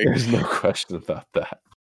got to be. There's no question about that.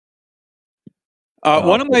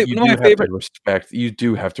 One of my favorite respect. You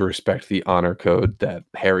do have to respect the honor code that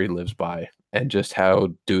Harry lives by, and just how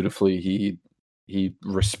dutifully he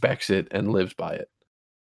respects it and lives by it.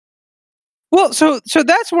 Well, so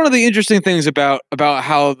that's one of the interesting things about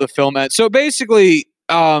how the film ends. So basically,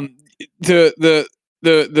 the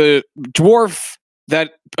dwarf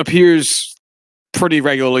that appears pretty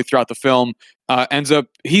regularly throughout the film, ends up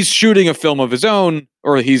he's shooting a film of his own,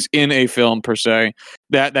 or he's in a film per se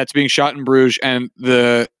that's being shot in Bruges, and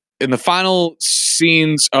in the final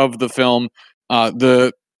scenes of the film,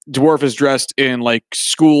 the dwarf is dressed in like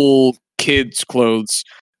school kids clothes,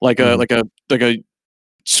 like a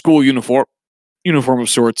school uniform of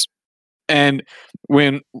sorts. And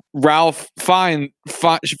when Ralph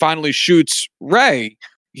finally shoots Ray,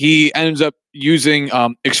 he ends up using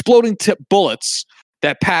exploding tip bullets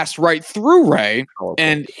that passed right through Ray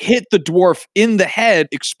and hit the dwarf in the head,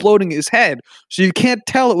 exploding his head. So you can't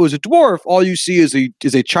tell it was a dwarf. All you see is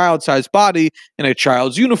a child-sized body in a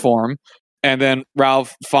child's uniform. And then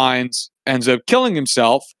Ralph ends up killing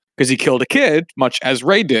himself because he killed a kid, much as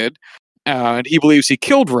Ray did. And he believes he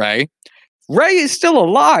killed Ray. Ray is still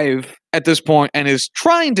alive at this point and is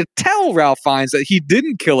trying to tell Ralph Fiennes that he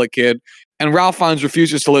didn't kill a kid. And Ralph Fiennes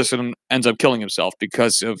refuses to listen and ends up killing himself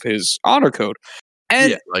because of his honor code.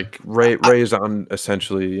 And yeah, like Ray's on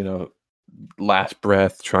essentially, last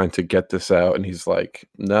breath trying to get this out, and he's like,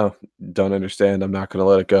 "No, don't understand. I'm not going to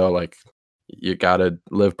let it go. Like, you got to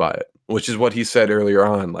live by it." Which is what he said earlier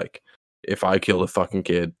on. Like, if I killed a fucking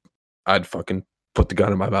kid, I'd fucking put the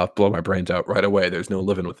gun in my mouth, blow my brains out right away. There's no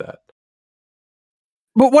living with that.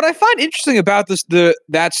 But what I find interesting about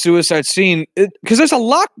that suicide scene, because there's a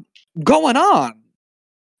lot going on.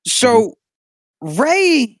 So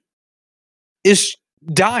Ray is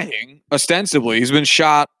dying, ostensibly. He's been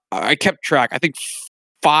shot, I kept track, I think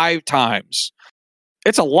 5 times.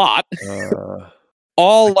 It's a lot.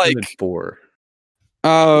 All like 4.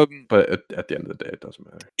 But at the end of the day, it doesn't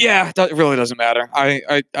matter. Yeah, it really doesn't matter.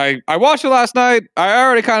 I watched it last night. I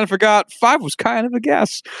already kind of forgot. 5 was kind of a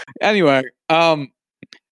guess. Anyway, and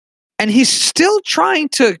he's still trying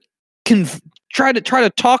to try to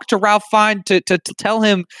talk to Ralph Fiennes to tell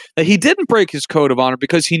him that he didn't break his code of honor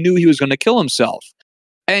because he knew he was going to kill himself.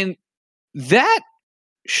 And that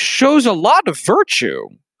shows a lot of virtue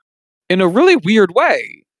in a really weird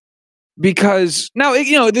way. Because now,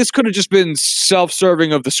 this could have just been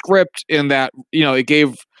self-serving of the script in that, it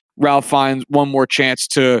gave Ralph Fiennes one more chance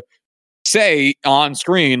to say on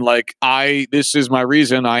screen, like, this is my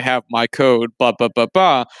reason, I have my code, blah, blah, blah,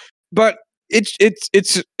 blah. But it's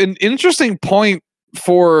an interesting point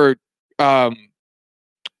for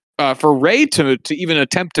Ray to even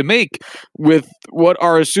attempt to make with what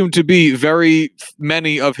are assumed to be very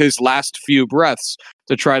many of his last few breaths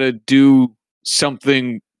to try to do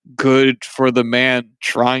something good for the man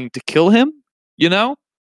trying to kill him,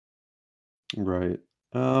 Right.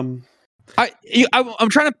 I'm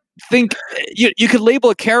trying to think. You could label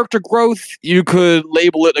a character growth. You could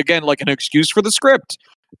label it again like an excuse for the script,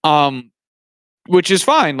 which is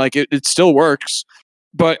fine. Like it still works.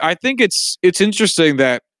 But I think it's interesting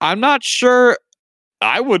that I'm not sure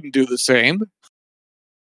I wouldn't do the same.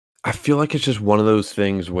 I feel like it's just one of those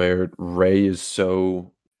things where Ray is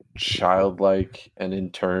so childlike and in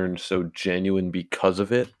turn so genuine because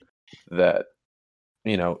of it that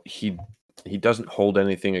he doesn't hold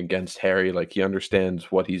anything against Harry. Like, he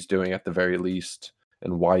understands what he's doing at the very least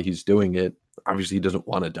and why he's doing it. Obviously he doesn't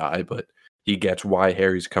want to die, but he gets why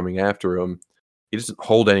Harry's coming after him. He doesn't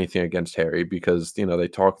hold anything against Harry because they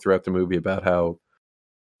talk throughout the movie about how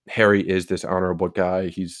Harry is this honorable guy.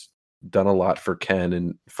 He's done a lot for Ken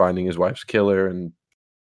and finding his wife's killer and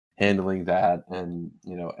handling that, and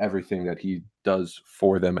everything that he does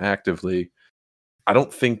for them actively. I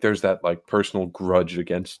don't think there's that like personal grudge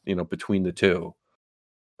against between the two.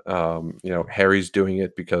 Harry's doing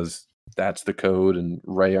it because that's the code, and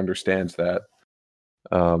Ray understands that.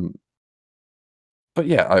 But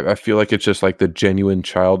yeah, I feel like it's just like the genuine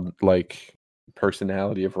childlike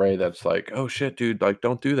personality of Ray that's like, oh shit, dude, like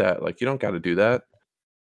don't do that. Like you don't got to do that.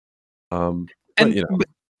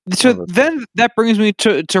 So then that brings me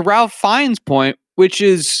to Ralph Fiennes' point, which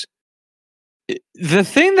is the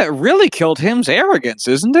thing that really killed him's arrogance,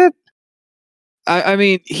 isn't it? I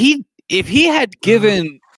mean, if he had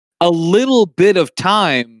given a little bit of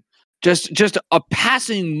time, just a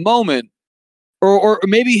passing moment, or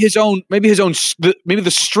maybe the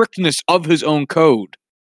strictness of his own code,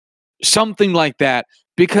 something like that.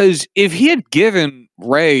 Because if he had given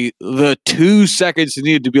Ray the 2 seconds he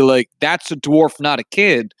needed to be like, that's a dwarf, not a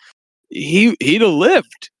kid, he'd have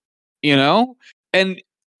lived, And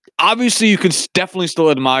obviously you could definitely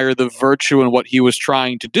still admire the virtue in what he was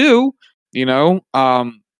trying to do,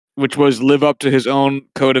 which was live up to his own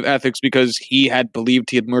code of ethics because he had believed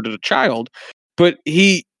he had murdered a child. But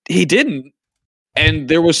he didn't. And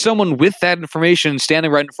there was someone with that information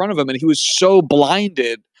standing right in front of him, and he was so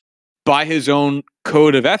blinded by his own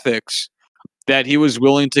code of ethics that he was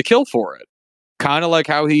willing to kill for it. Kind of like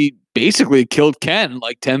how he basically killed Ken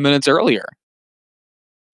like 10 minutes earlier.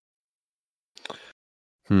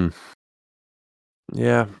 Hmm.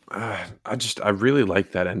 Yeah, I really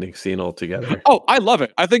like that ending scene altogether. Oh, I love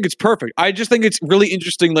it. I think it's perfect. I just think it's really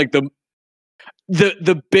interesting. Like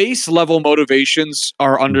the base level motivations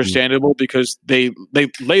are Mhm. understandable because they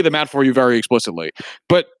lay them out for you very explicitly.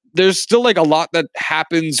 But there's still like a lot that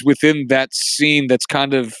happens within that scene that's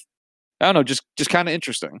kind of, I don't know, just kind of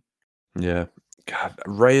interesting. Yeah. God,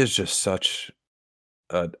 Ray is just such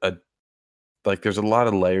a like, there's a lot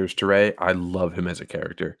of layers to Ray. I love him as a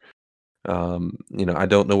character. I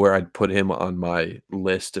don't know where I'd put him on my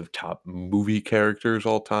list of top movie characters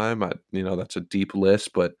all time. That's a deep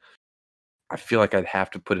list, but I feel like I'd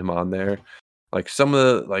have to put him on there. Like some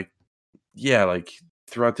of the yeah, like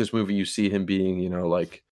throughout this movie you see him being,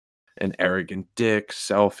 like an arrogant dick,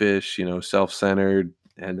 selfish, self-centered,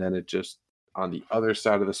 and then it just on the other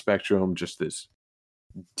side of the spectrum, just this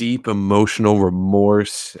deep emotional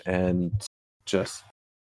remorse and just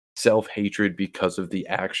self-hatred because of the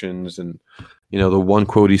actions. And the one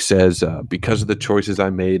quote he says, because of the choices I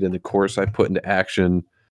made and the course I put into action,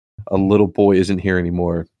 a little boy isn't here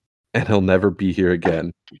anymore and he'll never be here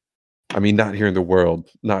again. I mean, not here in the world,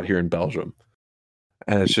 not here in Belgium.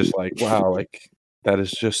 And it's just like, wow, like that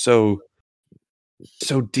is just so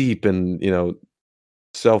deep and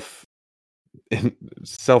self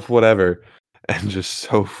self whatever, and just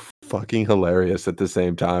so fucking hilarious at the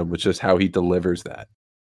same time, which is how he delivers that.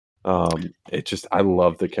 It just I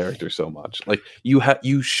love the character so much. Like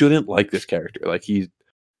you shouldn't like this character. Like he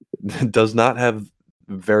does not have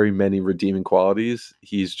very many redeeming qualities.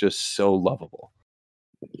 He's just so lovable.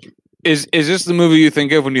 Is this the movie you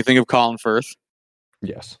think of when you think of Colin Firth?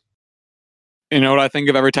 Yes. You know what I think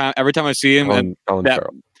of every time I see him, and Colin that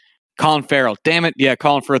Farrell. Colin Farrell. Damn it, yeah,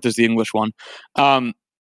 Colin Firth is the English one. Um,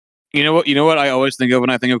 you know what I always think of when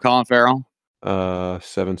I think of Colin Farrell?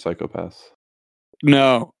 Seven Psychopaths.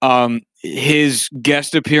 No, his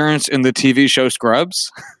guest appearance in the TV show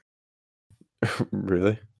Scrubs.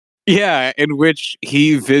 Really? Yeah, in which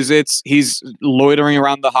he's loitering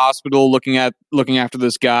around the hospital looking after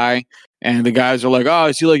this guy, and the guys are like, "Oh,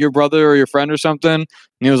 is he like your brother or your friend or something?" And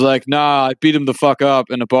he was like, "Nah, I beat him the fuck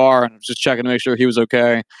up in a bar, and I was just checking to make sure he was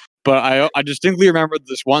okay." But I distinctly remember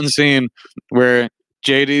this one scene where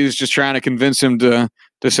JD is just trying to convince him to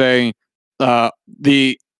say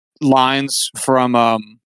the lines from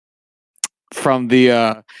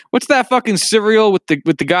the what's that fucking cereal with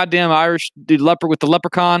the goddamn Irish the leper with the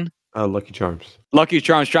leprechaun? Lucky Charms. Lucky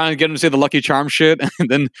Charms, trying to get him to say the Lucky Charm shit, and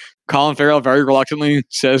then Colin Farrell very reluctantly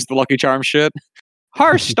says the Lucky Charm shit.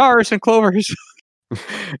 Harsh stars and clovers.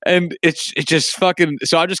 And it just fucking,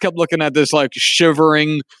 so I just kept looking at this like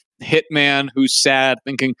shivering hitman who's sad,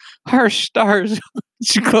 thinking, harsh stars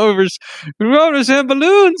and clovers, roses and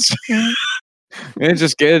balloons. It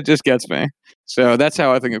just gets me. So that's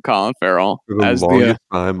how I think of Colin Farrell For the as the longest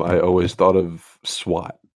time, I always thought of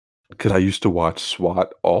SWAT because I used to watch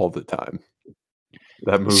SWAT all the time.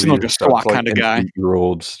 That seems like movie a sounds SWAT like kind of an guy.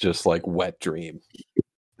 8-year-old's just, like, wet dream.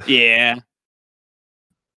 Yeah.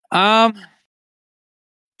 Um,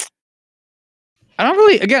 I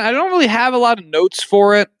don't really have a lot of notes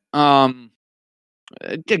for it. Again,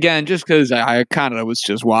 just because I kind of was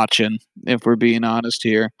just watching, if we're being honest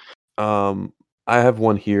here. Um, I have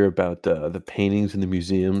one here about, the paintings in the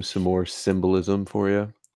museum, some more symbolism for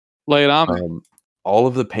you. Lay it on me. All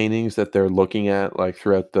of the paintings that they're looking at, like,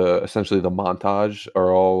 throughout essentially the montage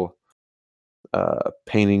are all,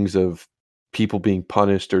 paintings of people being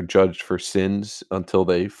punished or judged for sins until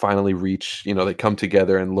they finally reach, they come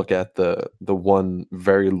together and look at the one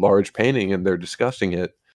very large painting and they're discussing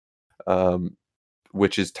it, um,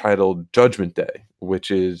 which is titled Judgment Day,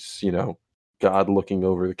 which is, God looking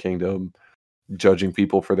over the kingdom, judging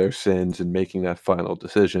people for their sins and making that final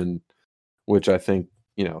decision, which I think,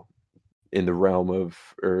 in the realm of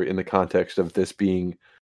or in the context of this being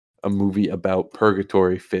a movie about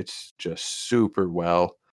purgatory fits just super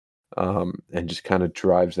well, and just kind of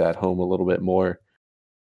drives that home a little bit more.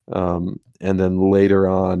 And then later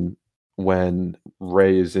on, when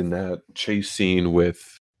Ray is in that chase scene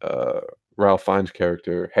with Ralph Fiennes'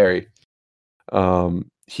 character Harry,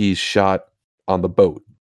 he's shot on the boat.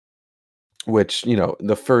 Which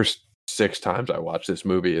the first 6 times I watched this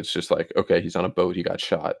movie, it's just like, okay, he's on a boat, he got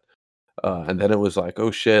shot. And then it was like,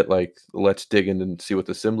 oh shit, like let's dig in and see what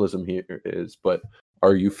the symbolism here is. But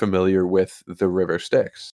are you familiar with the River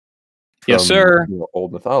Styx Yes, from sir.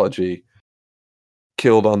 old mythology?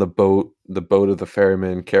 Killed on the boat of the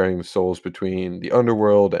ferryman carrying the souls between the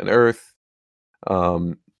underworld and Earth.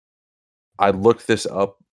 Um, I looked this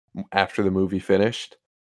up after the movie finished.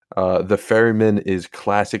 The ferryman is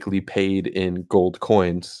classically paid in gold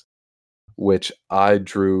coins, which I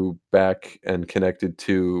drew back and connected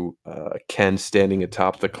to Ken standing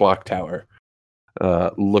atop the clock tower,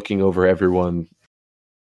 looking over everyone,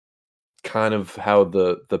 kind of how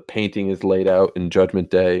the painting is laid out in Judgment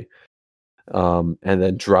Day, and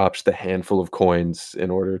then drops the handful of coins in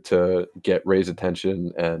order to get Ray's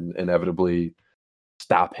attention and inevitably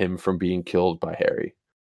stop him from being killed by Harry,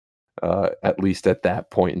 at least at that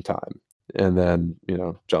point in time. And then,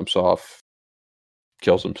 jumps off,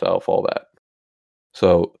 kills himself, all that.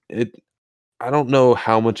 So I don't know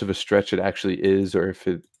how much of a stretch it actually is, or if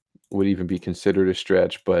it would even be considered a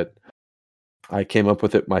stretch, but I came up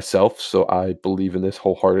with it myself, so I believe in this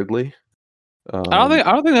wholeheartedly. I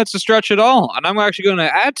don't think that's a stretch at all. And I'm actually going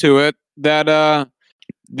to add to it that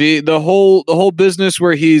the whole business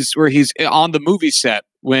where he's on the movie set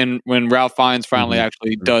when Ralph Fiennes finally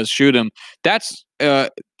actually does shoot him. That's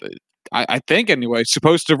I think anyway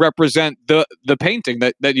supposed to represent the painting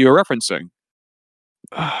that you're referencing.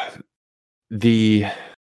 The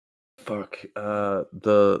Léa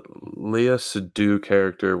Seydoux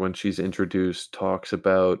character, when she's introduced, talks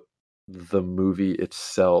about the movie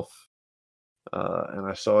itself, and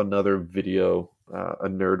I saw another video, a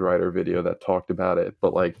Nerdwriter video that talked about it,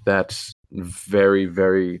 but like that's very,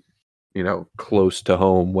 very, close to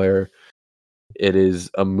home, where it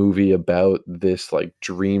is a movie about this like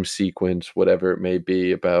dream sequence, whatever it may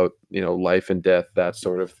be, about life and death, that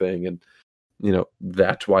sort of thing, and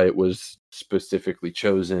that's why it was specifically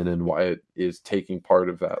chosen and why it is taking part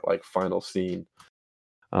of that like final scene.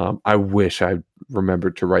 I wish I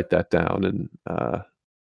remembered to write that down and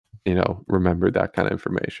remembered that kind of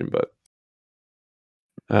information, but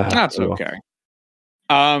that's okay.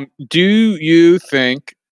 Do you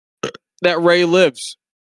think that Ray lives?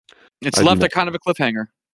 It's left a kind of a cliffhanger.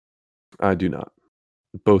 I do not.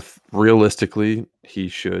 Both realistically, he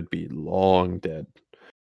should be long dead.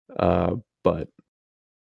 But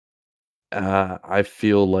I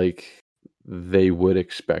feel like they would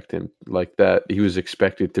expect him like that. He was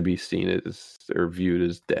expected to be seen as or viewed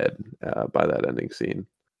as dead by that ending scene.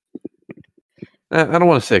 I don't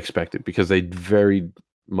want to say expected because they very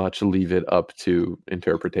much leave it up to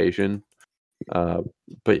interpretation. But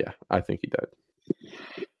yeah, I think he died.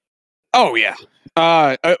 Oh yeah.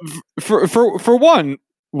 For one,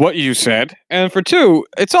 what you said, and for two,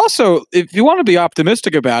 it's also, if you want to be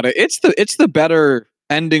optimistic about it, it's the better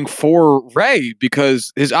ending for Ray,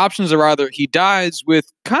 because his options are either he dies with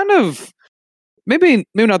kind of maybe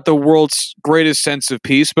not the world's greatest sense of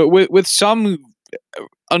peace, but with some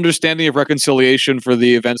understanding of reconciliation for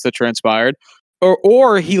the events that transpired,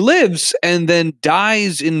 or he lives and then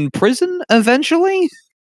dies in prison eventually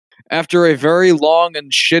after a very long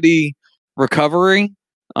and shitty recovery.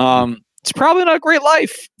 It's probably not a great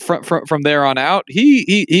life from there on out.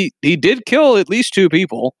 He did kill at least two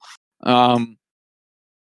people. I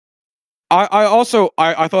also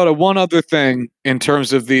thought of one other thing in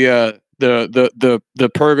terms of the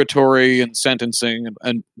purgatory and sentencing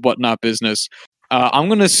and whatnot business. I'm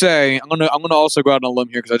gonna also go out on a limb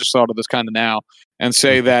here because I just thought of this kind of now and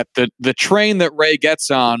say that the train that Ray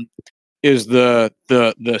gets on is the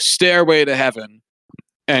stairway to heaven,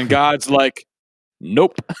 and God's like,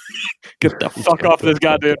 nope, get the fuck off this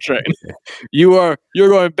goddamn train. You're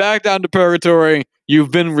going back down to purgatory.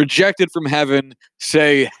 You've been rejected from heaven.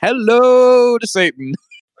 Say hello to Satan.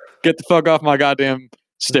 Get the fuck off my goddamn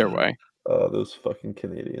stairway. Oh, those fucking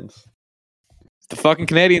Canadians. The fucking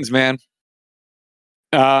Canadians, man.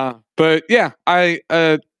 But yeah,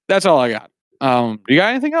 that's all I got. You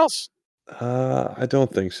got anything else? I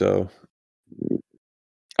don't think so.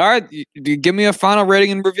 All right, give me a final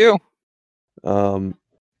rating and review.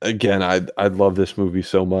 Again, I love this movie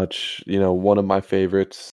so much. One of my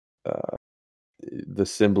favorites. The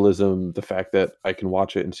symbolism, the fact that I can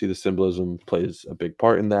watch it and see the symbolism plays a big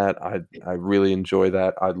part in that. I really enjoy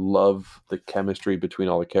that. I love the chemistry between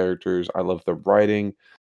all the characters. I love the writing,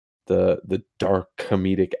 the dark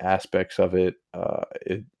comedic aspects of it.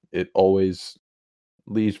 It always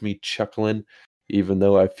leaves me chuckling, even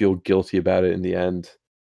though I feel guilty about it in the end.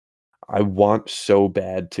 I want so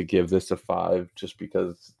bad to give this a 5 just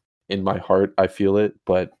because in my heart I feel it,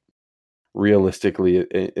 but realistically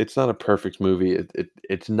it's not a perfect movie.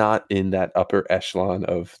 It's not in that upper echelon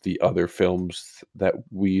of the other films that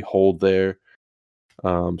we hold there.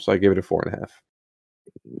 So I gave it a 4.5.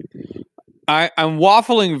 I'm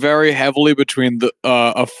waffling very heavily between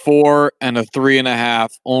a 4 and a 3.5,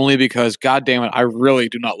 only because, God damn it, I really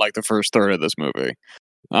do not like the first third of this movie.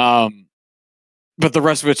 But the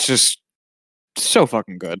rest of it's just so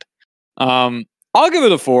fucking good. I'll give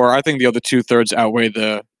it a 4. I think the other 2/3 outweigh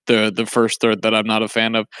the the first third that I'm not a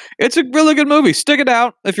fan of. It's a really good movie. Stick it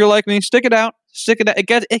out if you're like me. Stick it out. Stick it out.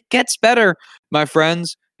 It gets better, my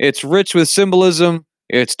friends. It's rich with symbolism.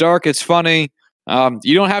 It's dark. It's funny.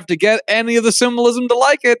 You don't have to get any of the symbolism to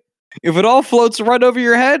like it. If it all floats right over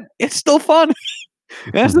your head, it's still fun.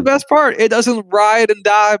 That's the best part. It doesn't ride and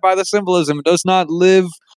die by the symbolism. It does not live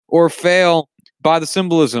or fail by the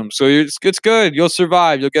symbolism. So it's good. You'll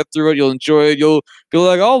survive. You'll get through it. You'll enjoy it. You'll be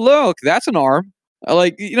like, oh look, that's an arm.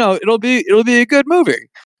 Like, it'll be a good movie.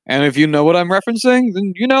 And if you know what I'm referencing,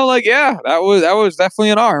 then yeah, that was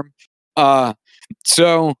definitely an arm.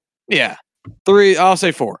 So yeah, 3. I'll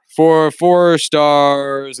say 4. 4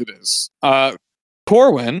 stars. It is.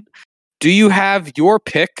 Corwin, do you have your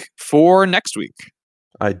pick for next week?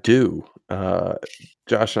 I do.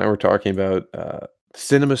 Josh and I were talking about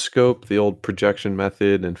CinemaScope, the old projection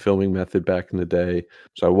method and filming method back in the day.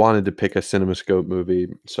 So I wanted to pick a CinemaScope movie.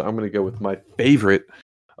 So I'm going to go with my favorite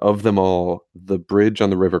of them all, The Bridge on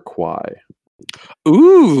the River Kwai.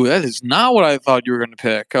 Ooh, that is not what I thought you were going to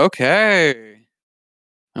pick. Okay.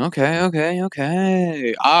 I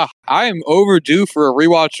am overdue for a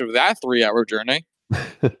rewatch of that 3-hour journey.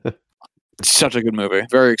 Such a good movie.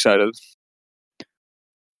 Very excited.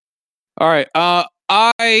 All right.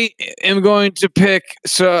 I am going to pick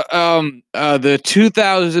the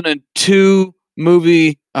 2002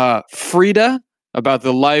 movie Frida, about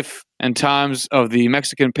the life and times of the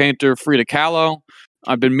Mexican painter Frida Kahlo.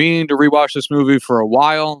 I've been meaning to rewatch this movie for a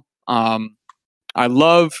while. I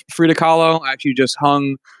love Frida Kahlo. I actually just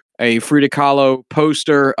hung a Frida Kahlo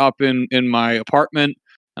poster up in my apartment.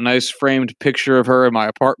 A nice framed picture of her in my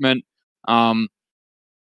apartment.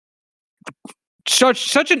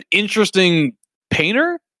 Such an interesting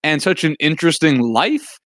painter and such an interesting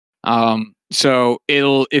life. So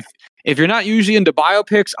if you're not usually into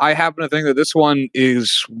biopics, I happen to think that this one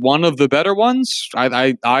is one of the better ones.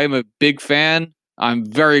 I am a big fan. I'm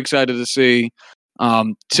very excited to see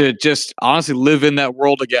to just honestly live in that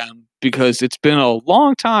world again, because it's been a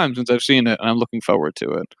long time since I've seen it, and I'm looking forward to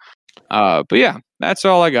it. But yeah, that's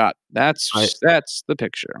all I got. That's the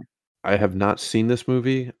picture. I have not seen this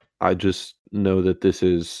movie. I just know that this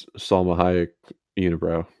is Salma Hayek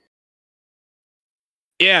unibrow.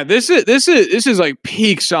 Yeah, this is like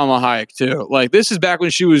peak Salma Hayek too. Like, this is back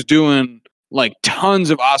when she was doing like tons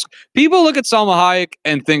of Oscar. People look at Salma Hayek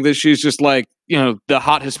and think that she's just like, the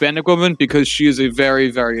hot Hispanic woman, because she is a very,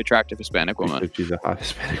 very attractive Hispanic woman. She's a hot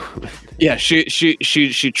Hispanic woman. Yeah, she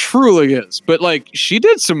truly is. But like, she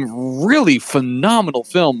did some really phenomenal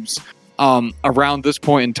films around this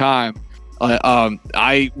point in time.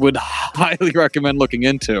 I would highly recommend looking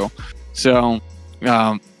into. So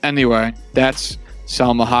anyway, that's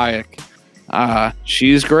Salma Hayek.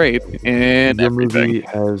 She's great in Your everything. movie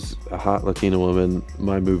has a hot Latina woman.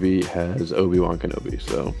 My movie has Obi-Wan Kenobi.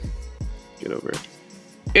 So get over it.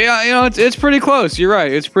 Yeah, it's pretty close. You're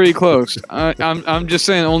right. It's pretty close. I'm just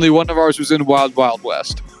saying, only one of ours was in Wild Wild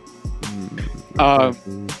West.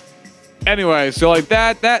 Anyway, so like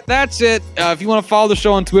that's it. If you want to follow the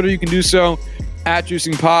show on Twitter, you can do so at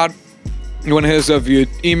JuicingPod. You want to hit us up via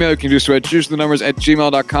email, you can do so at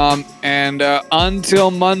juicingthenumbers@gmail.com. And until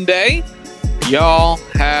Monday, y'all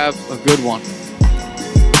have a good one.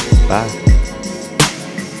 Bye.